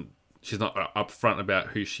lies, she's not upfront about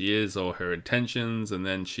who she is or her intentions. And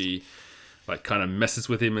then she kind of messes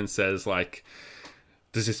with him and says,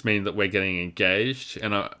 does this mean that we're getting engaged?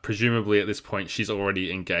 And presumably at this point, she's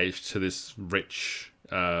already engaged to this rich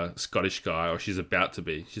Scottish guy, or she's about to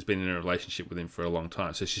be. She's been in a relationship with him for a long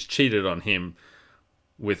time. So she's cheated on him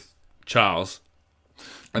with Charles.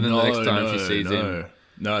 And then the next time she sees him...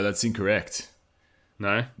 No, that's incorrect.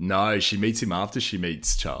 No, she meets him after she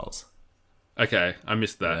meets Charles. Okay, I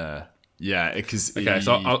missed that. Yeah, because and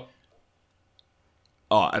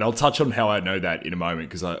I'll touch on how I know that in a moment,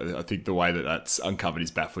 because I think the way that that's uncovered is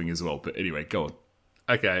baffling as well. But anyway, go on.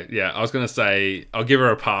 Okay, yeah, I was gonna say I'll give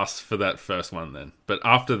her a pass for that first one then, but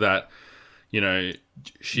after that,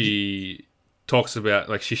 she talks about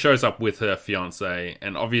like she shows up with her fiance,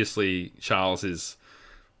 and obviously Charles is,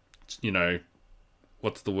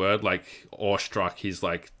 what's the word? Like awestruck. He's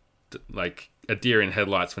like a deer in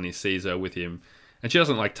headlights when he sees her with him, and she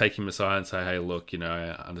doesn't like take him aside and say, "Hey, look, I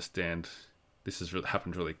understand this has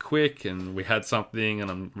happened really quick, and we had something,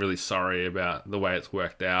 and I'm really sorry about the way it's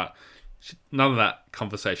worked out." None of that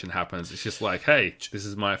conversation happens. It's just like, "Hey, this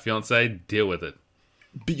is my fiance. Deal with it."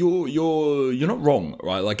 But you're not wrong,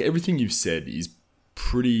 right? Like everything you've said is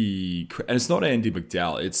pretty, and it's not Andy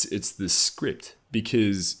McDowell. It's the script,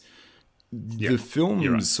 because the film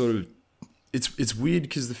right. sort of it's weird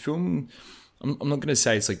because the film. I'm not going to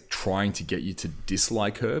say it's like trying to get you to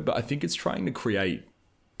dislike her, but I think it's trying to create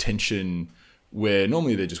tension where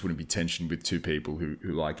normally there just wouldn't be tension with two people who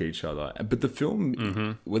like each other. But the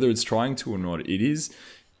film, whether it's trying to or not, it is,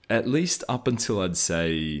 at least up until I'd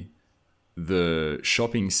say the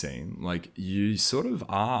shopping scene, like you sort of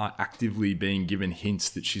are actively being given hints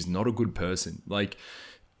that she's not a good person. Like,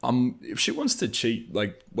 if she wants to cheat,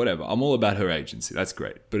 like whatever, I'm all about her agency. That's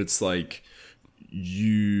great. But it's like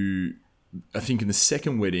I think in the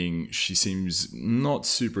second wedding, she seems not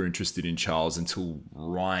super interested in Charles until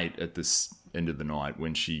right at this end of the night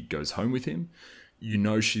when she goes home with him.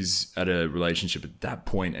 She's at a relationship at that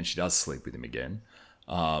point, and she does sleep with him again.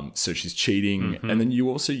 So she's cheating. And then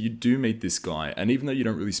you do meet this guy. And even though you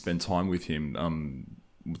don't really spend time with him,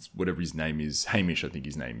 whatever his name is, Hamish, I think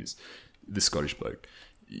his name is, the Scottish bloke.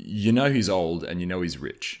 He's old and he's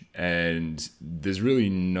rich, and there's really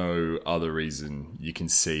no other reason you can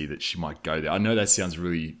see that she might go there. I know that sounds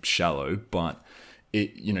really shallow, but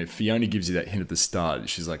Fiona gives you that hint at the start.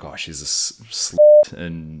 She's like, oh, she's a slut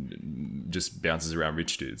and just bounces around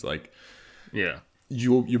rich dudes. Like, yeah,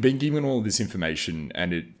 you're being given all of this information,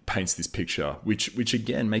 and it paints this picture, which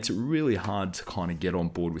again makes it really hard to kind of get on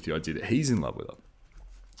board with the idea that he's in love with her.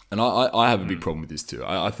 And I have a big problem with this too.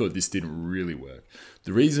 I thought this didn't really work.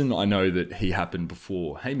 The reason I know that he happened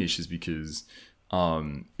before Hamish is because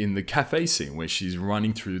in the cafe scene where she's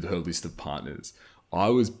running through her list of partners, I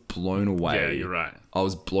was blown away. Yeah, you're right. I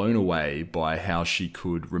was blown away by how she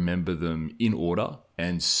could remember them in order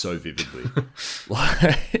and so vividly.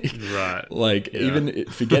 Right. Like, even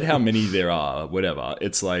forget how many there are, whatever.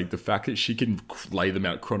 It's like the fact that she can lay them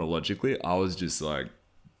out chronologically. I was just like,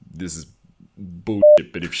 this is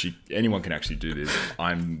bullshit. But if anyone can actually do this,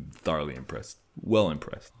 I'm thoroughly impressed. Well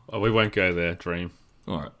impressed. Oh, we won't go there, Dream.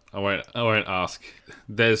 All right. I won't ask.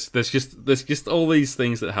 There's just all these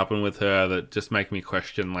things that happen with her that just make me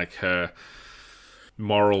question like her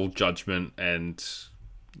moral judgment and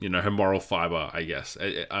her moral fiber, I guess.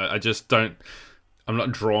 I just don't. I'm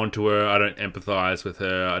not drawn to her. I don't empathize with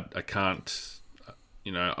her. I can't.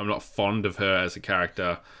 I'm not fond of her as a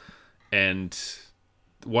character. And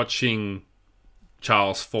watching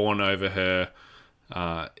Charles fawn over her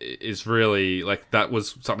is really like that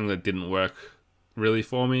was something that didn't work really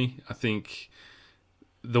for me. I think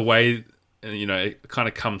the way it kind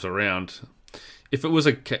of comes around. If it was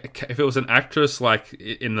an actress like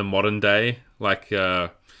in the modern day, like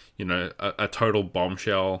a total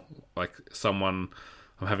bombshell, like someone,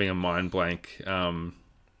 I'm having a mind blank,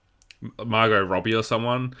 Margot Robbie or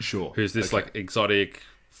someone, sure, who's this like exotic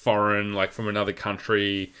foreign, like from another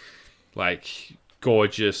country, like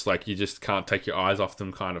gorgeous, like you just can't take your eyes off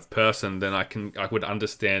them kind of person, then I would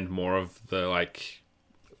understand more of the like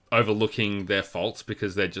overlooking their faults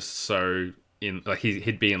because they're just so in like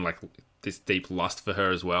he'd be in like this deep lust for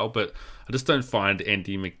her as well. But I just don't find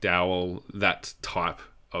Andy McDowell that type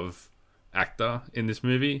of actor in this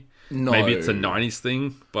movie. No. Maybe it's a 90s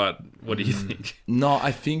thing, but what do you think? No,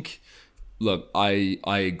 I think, look, I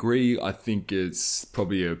agree. I think it's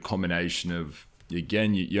probably a combination of,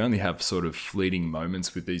 again, you only have sort of fleeting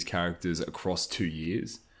moments with these characters across 2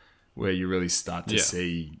 years where you really start to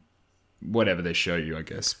see whatever they show you, I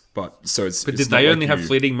guess. But did they only have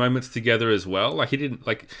fleeting moments together as well? Like he didn't,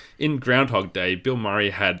 like in Groundhog Day, Bill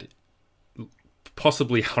Murray had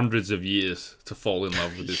possibly hundreds of years to fall in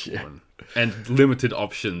love with this woman and limited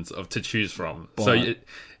options to choose from. But, so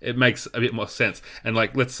it makes a bit more sense. And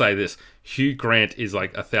like, let's say this, Hugh Grant is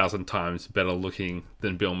like 1,000 times better looking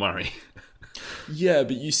than Bill Murray. Yeah,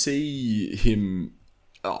 but you see him...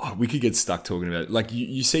 Oh, we could get stuck talking about it. Like,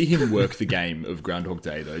 you see him work the game of Groundhog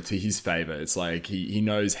Day, though, to his favour. It's like he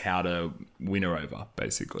knows how to win her over,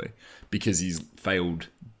 basically, because he's failed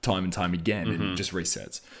time and time again and just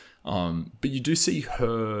resets. But you do see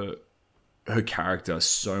her character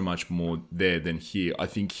so much more there than here. I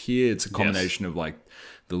think here it's a combination of, like,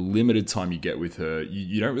 the limited time you get with her,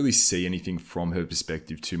 you don't really see anything from her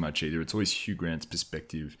perspective too much either. It's always Hugh Grant's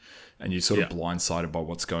perspective, and you're sort of blindsided by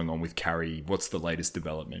what's going on with Carrie. What's the latest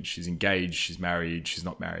development? She's engaged, she's married, she's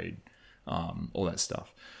not married, all that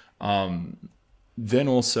stuff. Then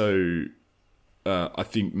also, I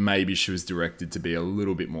think maybe she was directed to be a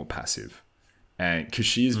little bit more passive, and because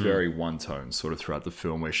she is very one tone sort of throughout the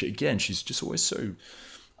film, where she's just always so.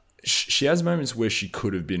 She has moments where she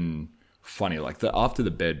could have been funny, like after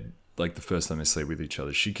the bed, like the first time they sleep with each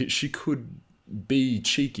other, she could be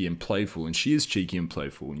cheeky and playful, and she is cheeky and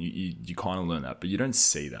playful, and you kind of learn that, but you don't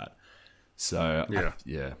see that. So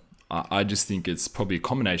I just think it's probably a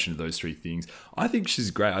combination of those three things. I think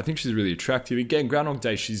she's great. I think she's really attractive. Again, Groundhog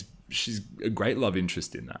Day, she's a great love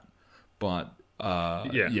interest in that, but I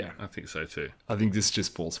think so too. I think this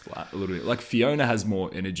just falls flat a little bit. Like Fiona has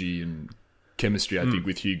more energy and chemistry, I think,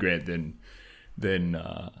 with Hugh Grant than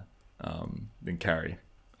Carrie.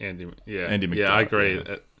 Andy McDowell. Yeah, I agree.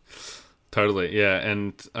 Totally. Yeah,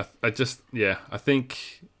 and I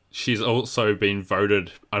think she's also been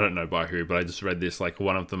voted, I don't know by who, but I just read this, like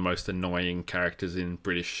one of the most annoying characters in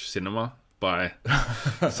British cinema by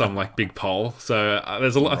some like big poll. So I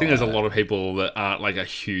think there's a lot of people that aren't like a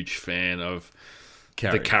huge fan of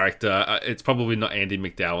Carrie. The character. It's probably not Andy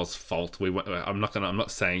McDowell's fault. I'm not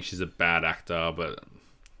saying she's a bad actor, but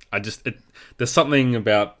there's something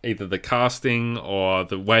about either the casting or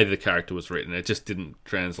the way the character was written. It just didn't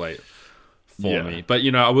translate for me. But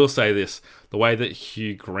I will say this: the way that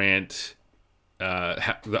Hugh Grant,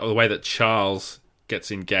 the way that Charles gets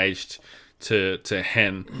engaged to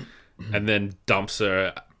Hen, and then dumps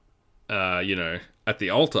her, at the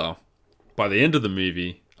altar. By the end of the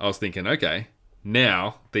movie, I was thinking, okay,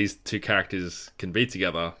 now these two characters can be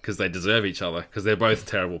together because they deserve each other because they're both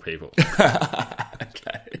terrible people.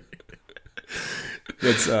 Okay.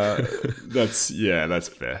 That's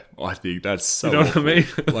fair. I think that's so. You know what I mean?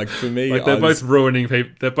 Like for me, like they're both ruining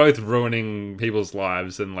people. They're both ruining people's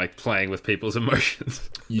lives and like playing with people's emotions.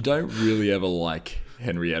 You don't really ever like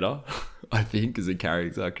Henrietta, I think, as a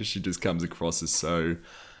character, because she just comes across as so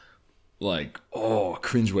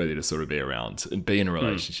cringeworthy to sort of be around and be in a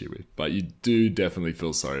relationship with. But you do definitely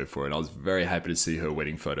feel sorry for her. And I was very happy to see her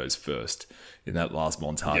wedding photos first in that last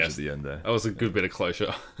montage at the end there. That was a good bit of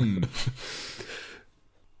closure.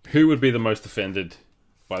 Who would be the most offended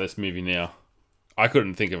by this movie now? I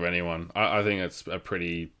couldn't think of anyone. I think it's a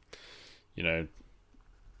pretty, it's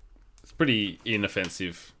pretty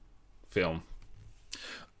inoffensive film.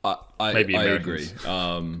 I agree.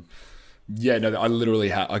 I literally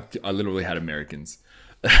had Americans.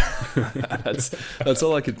 that's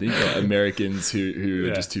all I could think of. Americans who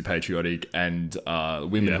are just too patriotic, and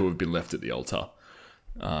women who have been left at the altar,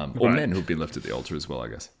 or men who have been left at the altar as well, I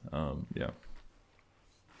guess.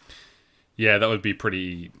 Yeah, that would be a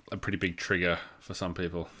pretty big trigger for some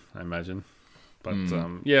people, I imagine. But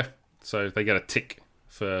so they get a tick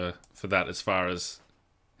for that as far as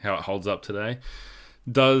how it holds up today.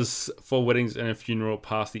 Does Four Weddings and a Funeral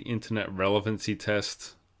pass the internet relevancy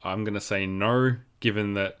test? I'm going to say no,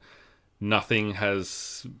 given that nothing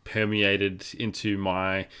has permeated into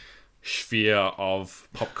my sphere of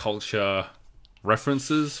pop culture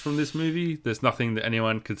references from this movie. There's nothing that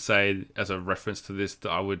anyone could say as a reference to this that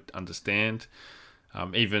I would understand.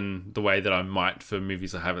 Even the way that I might for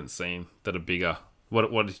movies I haven't seen that are bigger. What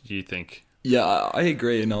do you think? Yeah, I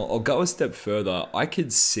agree, and I'll go a step further. I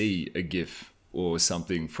could see a GIF or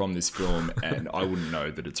something from this film, and I wouldn't know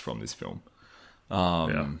that it's from this film.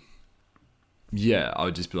 I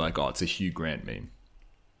would just be like, oh, it's a Hugh Grant meme.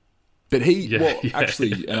 But he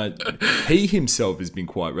himself has been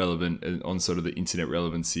quite relevant on sort of the internet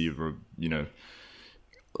relevancy of,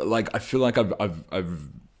 like I feel like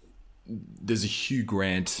there's a Hugh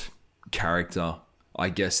Grant character, I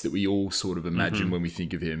guess, that we all sort of imagine when we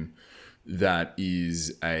think of him, that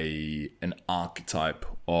is an archetype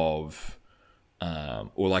of.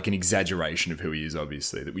 Or like an exaggeration of who he is,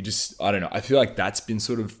 obviously, that we just, I don't know. I feel like that's been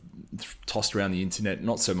sort of tossed around the internet,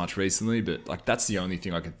 not so much recently, but like that's the only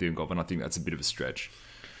thing I can think of, and I think that's a bit of a stretch.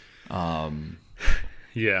 I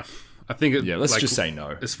think let's just say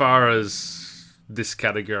no. As far as this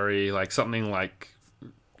category, like something like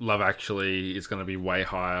Love Actually is going to be way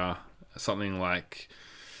higher. Something like,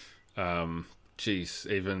 even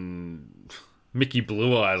Mickey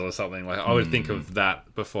Blue Eyes or something. Like I would think of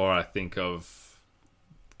that before I think of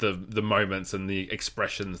the moments and the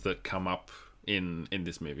expressions that come up in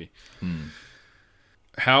this movie.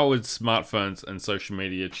 How would smartphones and social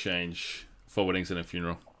media change Four Weddings and a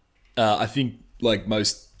Funeral? I think, like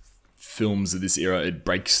most films of this era, it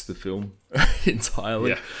breaks the film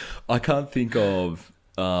entirely. I can't think of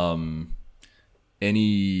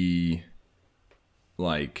any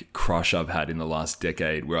like crush I've had in the last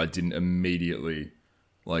decade where I didn't immediately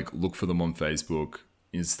like look for them on Facebook,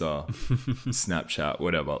 Insta, Snapchat,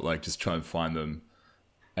 whatever, like just try and find them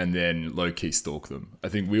and then low key stalk them. I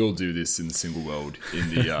think we all do this in the single world in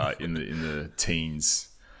the in the teens.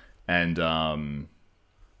 And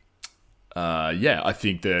I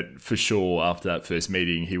think that for sure after that first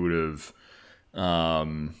meeting he would have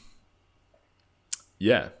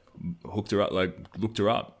hooked her up, like looked her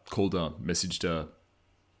up, called her, messaged her,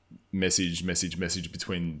 message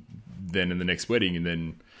between then and the next wedding, and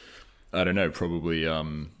then I don't know, probably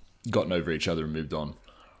gotten over each other and moved on.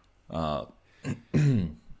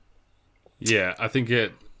 Yeah, I think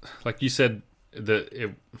it, like you said, that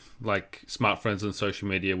it, like smartphones and social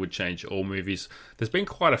media would change all movies. There's been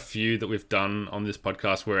quite a few that we've done on this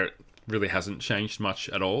podcast where it really hasn't changed much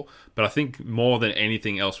at all. But I think more than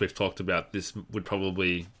anything else we've talked about, this would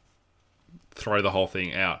probably throw the whole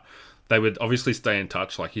thing out. They would obviously stay in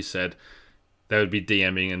touch, like you said. They would be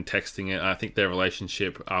DMing and texting it. And I think their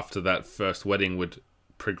relationship after that first wedding would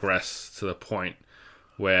progress to the point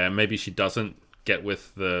where maybe she doesn't get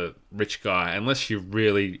with the rich guy unless she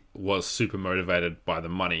really was super motivated by the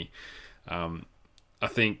money. I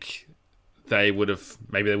think they would have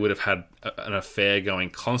had an affair going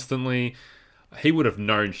constantly. He would have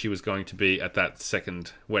known she was going to be at that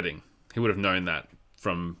second wedding. He would have known that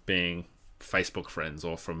from being Facebook friends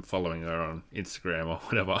or from following her on Instagram or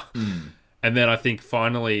whatever. And then I think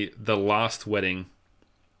finally the last wedding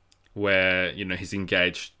where, you know, he's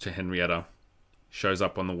engaged to Henrietta, shows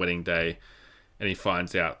up on the wedding day and he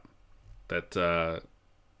finds out that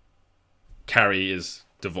Carrie is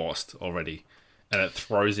divorced already, and it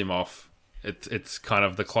throws him off. It's kind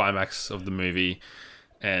of the climax of the movie,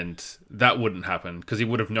 and that wouldn't happen because he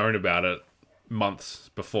would have known about it months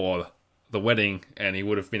before the wedding, and he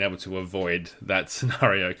would have been able to avoid that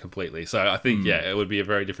scenario completely. So I think, it would be a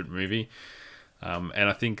very different movie. And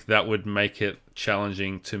I think that would make it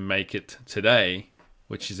challenging to make it today,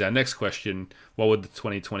 which is our next question. What would the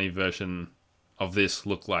 2020 version of this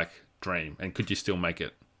look like, Dream? And could you still make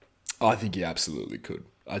it? I think you absolutely could.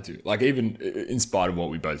 I do. Like, even in spite of what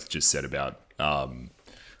we both just said about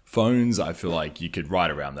phones, I feel like you could write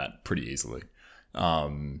around that pretty easily.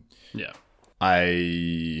 Yeah.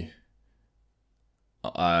 I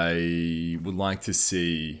would like to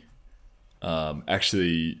see...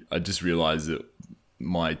 actually, I just realized that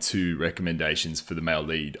my two recommendations for the male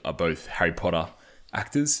lead are both Harry Potter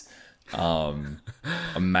actors. I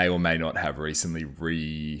may or may not have recently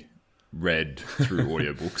reread through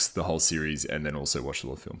audiobooks the whole series and then also watched a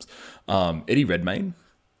lot of films. Eddie Redmayne,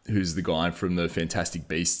 who's the guy from the Fantastic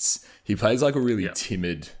Beasts, he plays like a really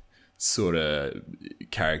timid sort of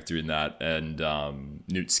character in that, and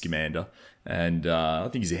Newt Scamander. And I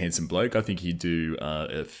think he's a handsome bloke. I think he'd do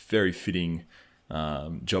a very fitting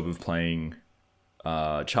job of playing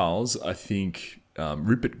Charles. I think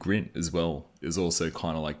Rupert Grint as well is also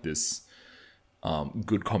kind of like this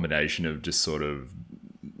good combination of just sort of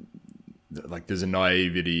like there's a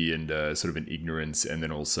naivety and sort of an ignorance, and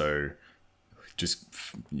then also just,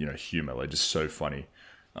 you know, humor. Like, just so funny.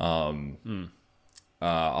 I've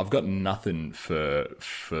got nothing for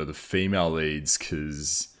the female leads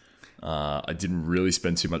because I didn't really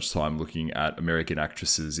spend too much time looking at American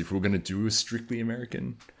actresses if we're going to do a strictly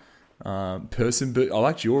American person. But I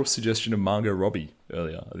liked your suggestion of Margot Robbie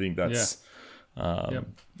earlier. I think that's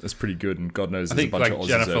that's pretty good. And God knows, there's a bunch of Aussies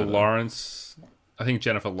Jennifer over there. Lawrence. I think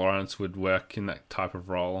Jennifer Lawrence would work in that type of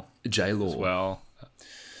role. J-Law as well.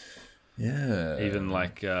 Yeah. Even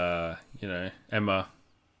like you know, Emma.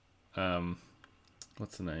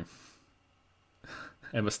 What's the name?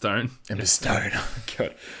 Emma Stone. Emma Stone. Oh,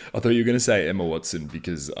 God. I thought you were going to say Emma Watson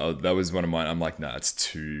because that was one of mine. I'm like, nah, it's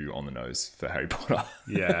too on the nose for Harry Potter.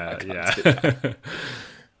 Yeah,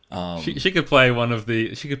 she could play one of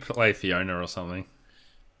the... She could play Fiona or something.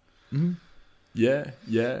 Mm-hmm. Yeah.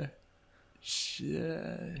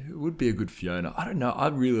 It would be a good Fiona. I don't know. I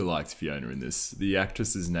really liked Fiona in this. The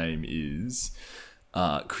actress's name is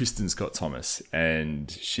Kristen Scott Thomas,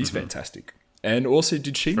 and she's fantastic. And also,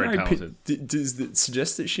 did she marry... Does it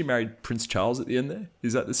suggest that she married Prince Charles at the end there?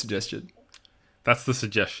 Is that the suggestion? That's the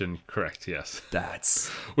suggestion, correct, yes.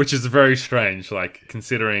 Which is very strange, like,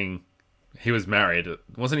 considering he was married.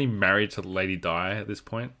 Wasn't he married to Lady Di at this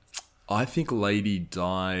point? I think Lady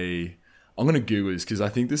Di... I'm going to Google this because I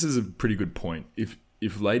think this is a pretty good point. If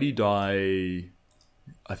Lady Di...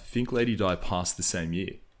 I think Lady Di passed the same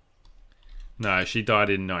year. No, she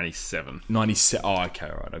died in 97. 97. Oh, okay,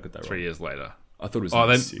 all right. I got that 3 years later. I thought it was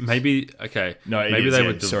 96. Maybe... Okay. No, maybe they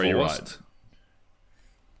were divorced. Sorry, you're right.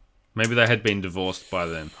 Maybe they had been divorced by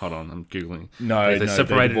then. Hold on, I'm googling. No, They no,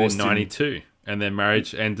 separated divorced in '92, and their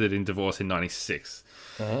marriage ended in divorce in '96.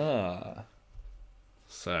 Ah.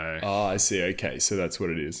 So Oh, I see. Okay, so that's what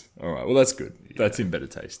it is. All right. Well, that's good. That's in better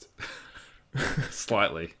taste.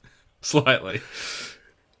 slightly.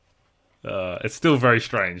 It's still very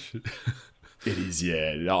strange. It is,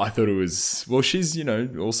 yeah. I thought it was. Well, she's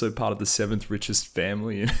also part of the seventh richest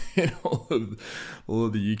family in all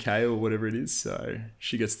of the UK or whatever it is. So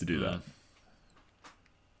she gets to do that.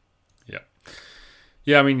 Yeah.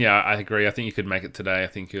 Yeah. I mean, yeah, I agree. I think you could make it today. I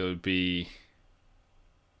think it would be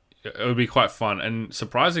quite fun. And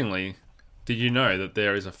surprisingly, did you know that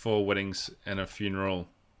there is a 4 Weddings and a Funeral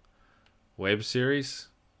web series?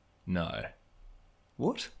 No.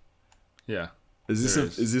 What? Yeah. Is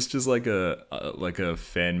this just like a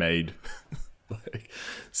fan made? Like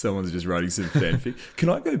someone's just writing some fanfic. Can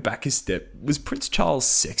I go back a step? Was Prince Charles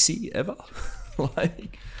sexy ever?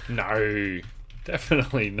 Like, no,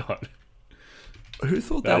 definitely not. Who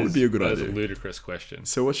thought that would be a good idea? That's a ludicrous question.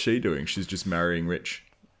 So what's she doing? She's just marrying rich.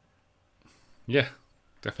 Yeah,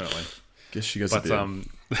 definitely. Guess she gets But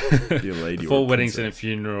be a lady. 4 Weddings and a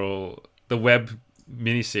Funeral, the web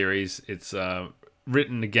miniseries. It's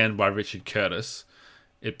written again by Richard Curtis.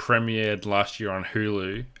 It premiered last year on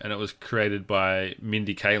Hulu, and it was created by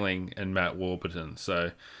Mindy Kaling and Matt Warburton.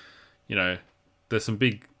 So, there's some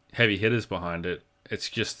big heavy hitters behind it. It's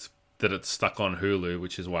just that it's stuck on Hulu,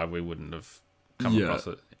 which is why we wouldn't have come across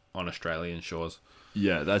it on Australian shores.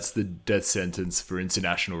 Yeah, that's the death sentence for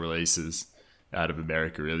international releases out of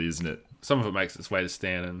America, really, isn't it? Some of it makes its way to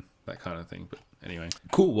Stan and that kind of thing, but anyway.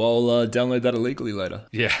 Cool. Well, I'll download that illegally later.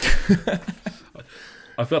 Yeah.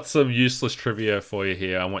 I've got some useless trivia for you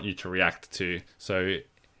here I want you to react to. So,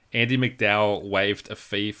 Andie MacDowell waived a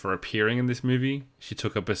fee for appearing in this movie. She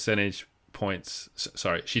took percentage points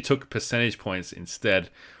instead,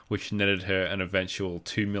 which netted her an eventual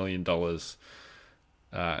 $2 million,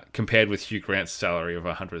 compared with Hugh Grant's salary of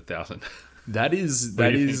 $100,000. That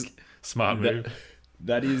is smart move.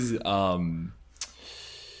 That is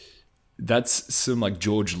that's some like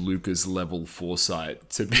George Lucas level foresight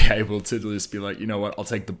to be able to just be like, you know what, I'll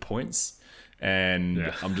take the points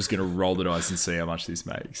and I'm just gonna roll the dice and see how much this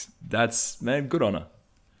makes. That's, man, good on her.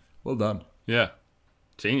 Well done. Yeah,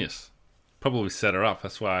 genius. Probably set her up.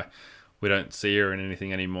 That's why we don't see her in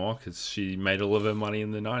anything anymore, because she made all of her money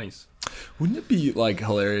in the 90s. Wouldn't it be like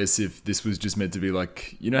hilarious if this was just meant to be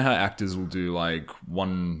like, you know how actors will do like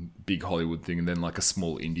one big Hollywood thing and then like a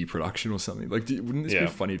small indie production or something? Like, wouldn't this be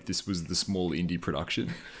funny if this was the small indie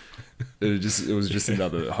production? It was just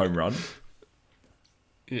another home run.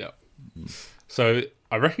 Yeah. So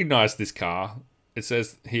I recognize this car. It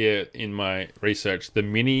says here in my research, the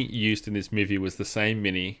Mini used in this movie was the same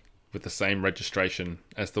Mini with the same registration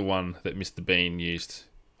as the one that Mr. Bean used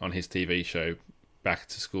on his TV show Back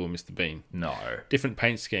to School, Mr. Bean. No. Different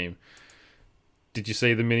paint scheme. Did you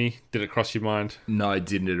see the Mini? Did it cross your mind? No, it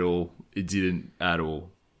didn't at all. It didn't at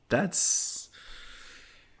all. That's...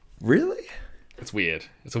 Really? It's weird.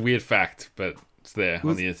 It's a weird fact, but it's there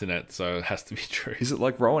on the internet, so it has to be true. Is it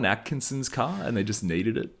like Rowan Atkinson's car and they just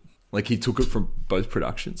needed it? Like he took it from both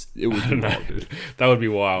productions? It would be wild. That would be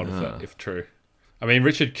wild if true. I mean,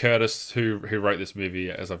 Richard Curtis, who wrote this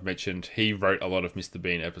movie, as I've mentioned, he wrote a lot of Mr.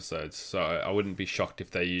 Bean episodes, so I wouldn't be shocked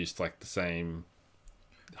if they used like the same,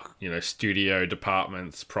 studio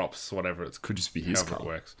departments, props, whatever. It could just be his car. It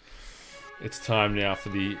works. It's time now for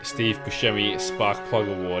the Steve Buscemi Spark Plug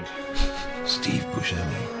Award. Steve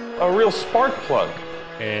Buscemi. A real spark plug.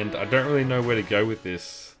 And I don't really know where to go with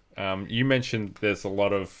this. You mentioned there's a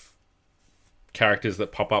lot of characters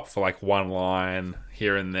that pop up for like one line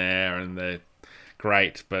here and there, and they're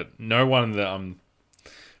great, but no one that I'm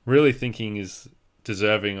really thinking is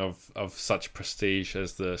deserving of such prestige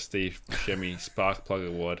as the Steve Buscemi Spark Plug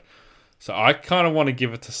Award. So I kind of want to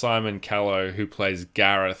give it to Simon Callow, who plays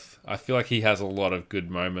Gareth. I feel like he has a lot of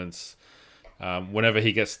good moments. Whenever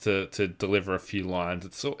he gets to deliver a few lines,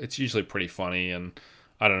 it's usually pretty funny, and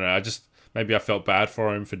I don't know, maybe I felt bad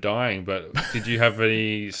for him for dying, but did you have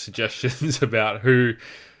any suggestions about who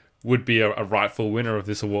would be a rightful winner of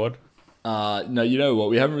this award? No, you know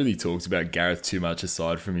what? We haven't really talked about Gareth too much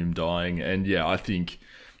aside from him dying. And yeah, I think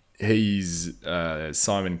he's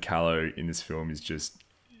Simon Callow in this film is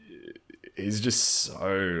he's just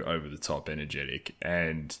so over the top energetic,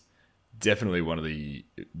 and definitely one of the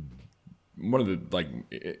like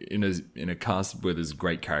in a cast where there's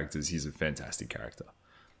great characters, he's a fantastic character.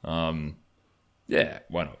 Yeah,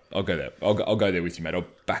 why not? I'll go there. I'll go there with you, mate. I'll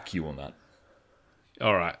back you on that.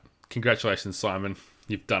 All right. Congratulations, Simon.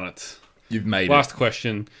 You've done it. You've made Last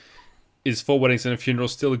question. Is 4 Weddings and a Funeral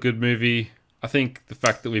still a good movie? I think the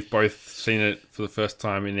fact that we've both seen it for the first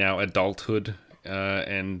time in our adulthood,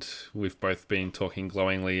 and we've both been talking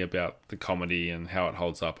glowingly about the comedy and how it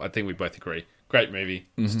holds up, I think we both agree. Great movie.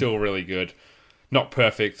 Still really good. Not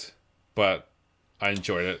perfect, but I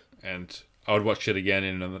enjoyed it, and I would watch it again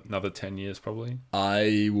in another 10 years probably.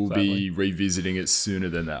 I will be revisiting it sooner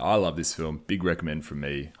than that. I love this film. Big recommend from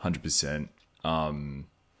me, 100%.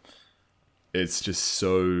 It's just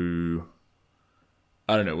so...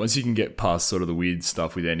 I don't know. Once you can get past sort of the weird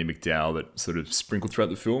stuff with Andy McDowell that sort of sprinkled throughout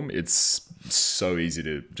the film, it's so easy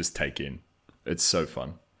to just take in. It's so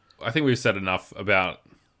fun. I think we've said enough about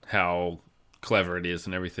how clever it is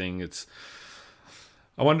and everything.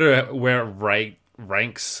 I wonder where it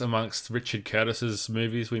ranks amongst Richard Curtis's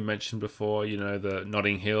movies we mentioned before. You know, the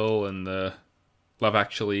Notting Hill and the Love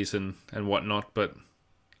Actuallys and whatnot. But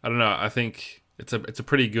I don't know. I think it's a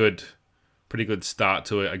pretty good start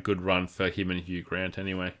to a good run for him and Hugh Grant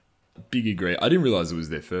anyway. Big agree. I didn't realize it was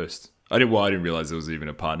their first. I didn't realize there was even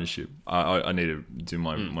a partnership. I need to do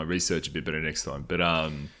my research a bit better next time. But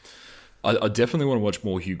I definitely want to watch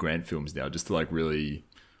more Hugh Grant films now, just to like really...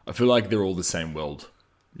 I feel like they're all the same world,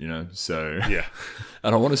 you know? So yeah.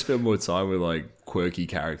 And I want to spend more time with like quirky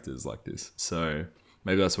characters like this. So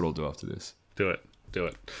maybe that's what I'll do after this. Do it.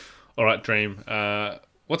 All right, Dream.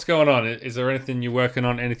 What's going on? Is there anything you're working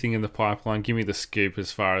on? Anything in the pipeline? Give me the scoop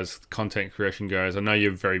as far as content creation goes. I know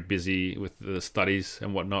you're very busy with the studies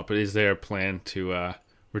and whatnot, but is there a plan to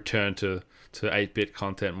return to 8-bit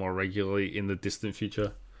content more regularly in the distant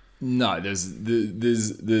future? No, there's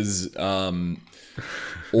all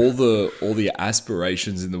the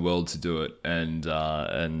aspirations in the world to do it, and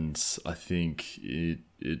I think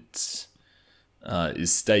it's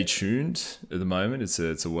is stay tuned at the moment. It's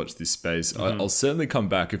a watch this space. I'll certainly come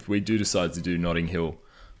back if we do decide to do Notting Hill.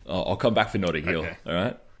 I'll come back for Notting Hill. All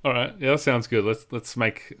right. Yeah, that sounds good. Let's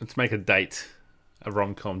make a date, a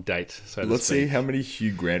rom-com date. So let's see how many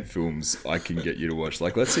Hugh Grant films I can get you to watch.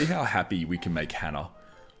 Like, let's see how happy we can make Hannah.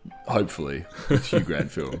 Hopefully, with Hugh Grant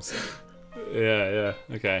films. Yeah.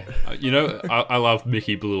 Okay. I love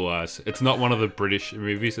Mickey Blue Eyes. It's not one of the British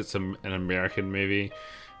movies. It's an American movie.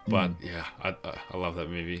 But yeah, I love that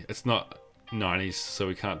movie. It's not 90s, so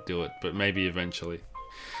we can't do it, but maybe eventually.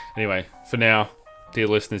 Anyway, for now, dear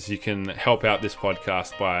listeners, you can help out this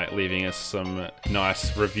podcast by leaving us some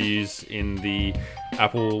nice reviews in the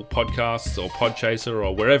Apple Podcasts or Podchaser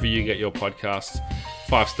or wherever you get your podcasts.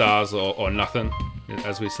 5 stars or nothing,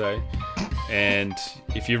 as we say. And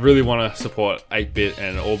if you really want to support 8-Bit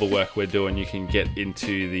and all the work we're doing, you can get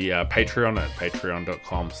into the Patreon at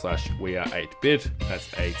patreon.com/weare8bit. That's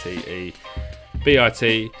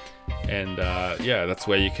ATEBIT. And that's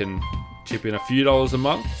where you can chip in a few dollars a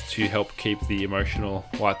month to help keep the emotional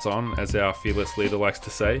lights on, as our fearless leader likes to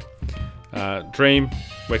say. Dream,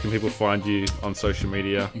 where can people find you on social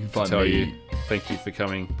media? You can find me. Thank you for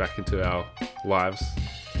coming back into our lives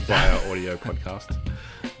via audio podcast.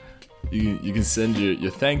 You can send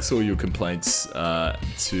your thanks or your complaints to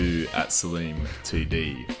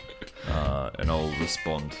 @SalimTD, and I'll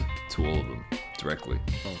respond to all of them directly.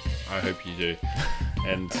 Oh, I hope you do.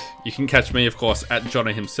 And you can catch me, of course, at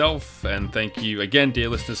Johnny himself. And thank you again, dear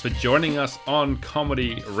listeners, for joining us on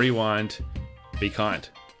Comedy Rewind. Be kind.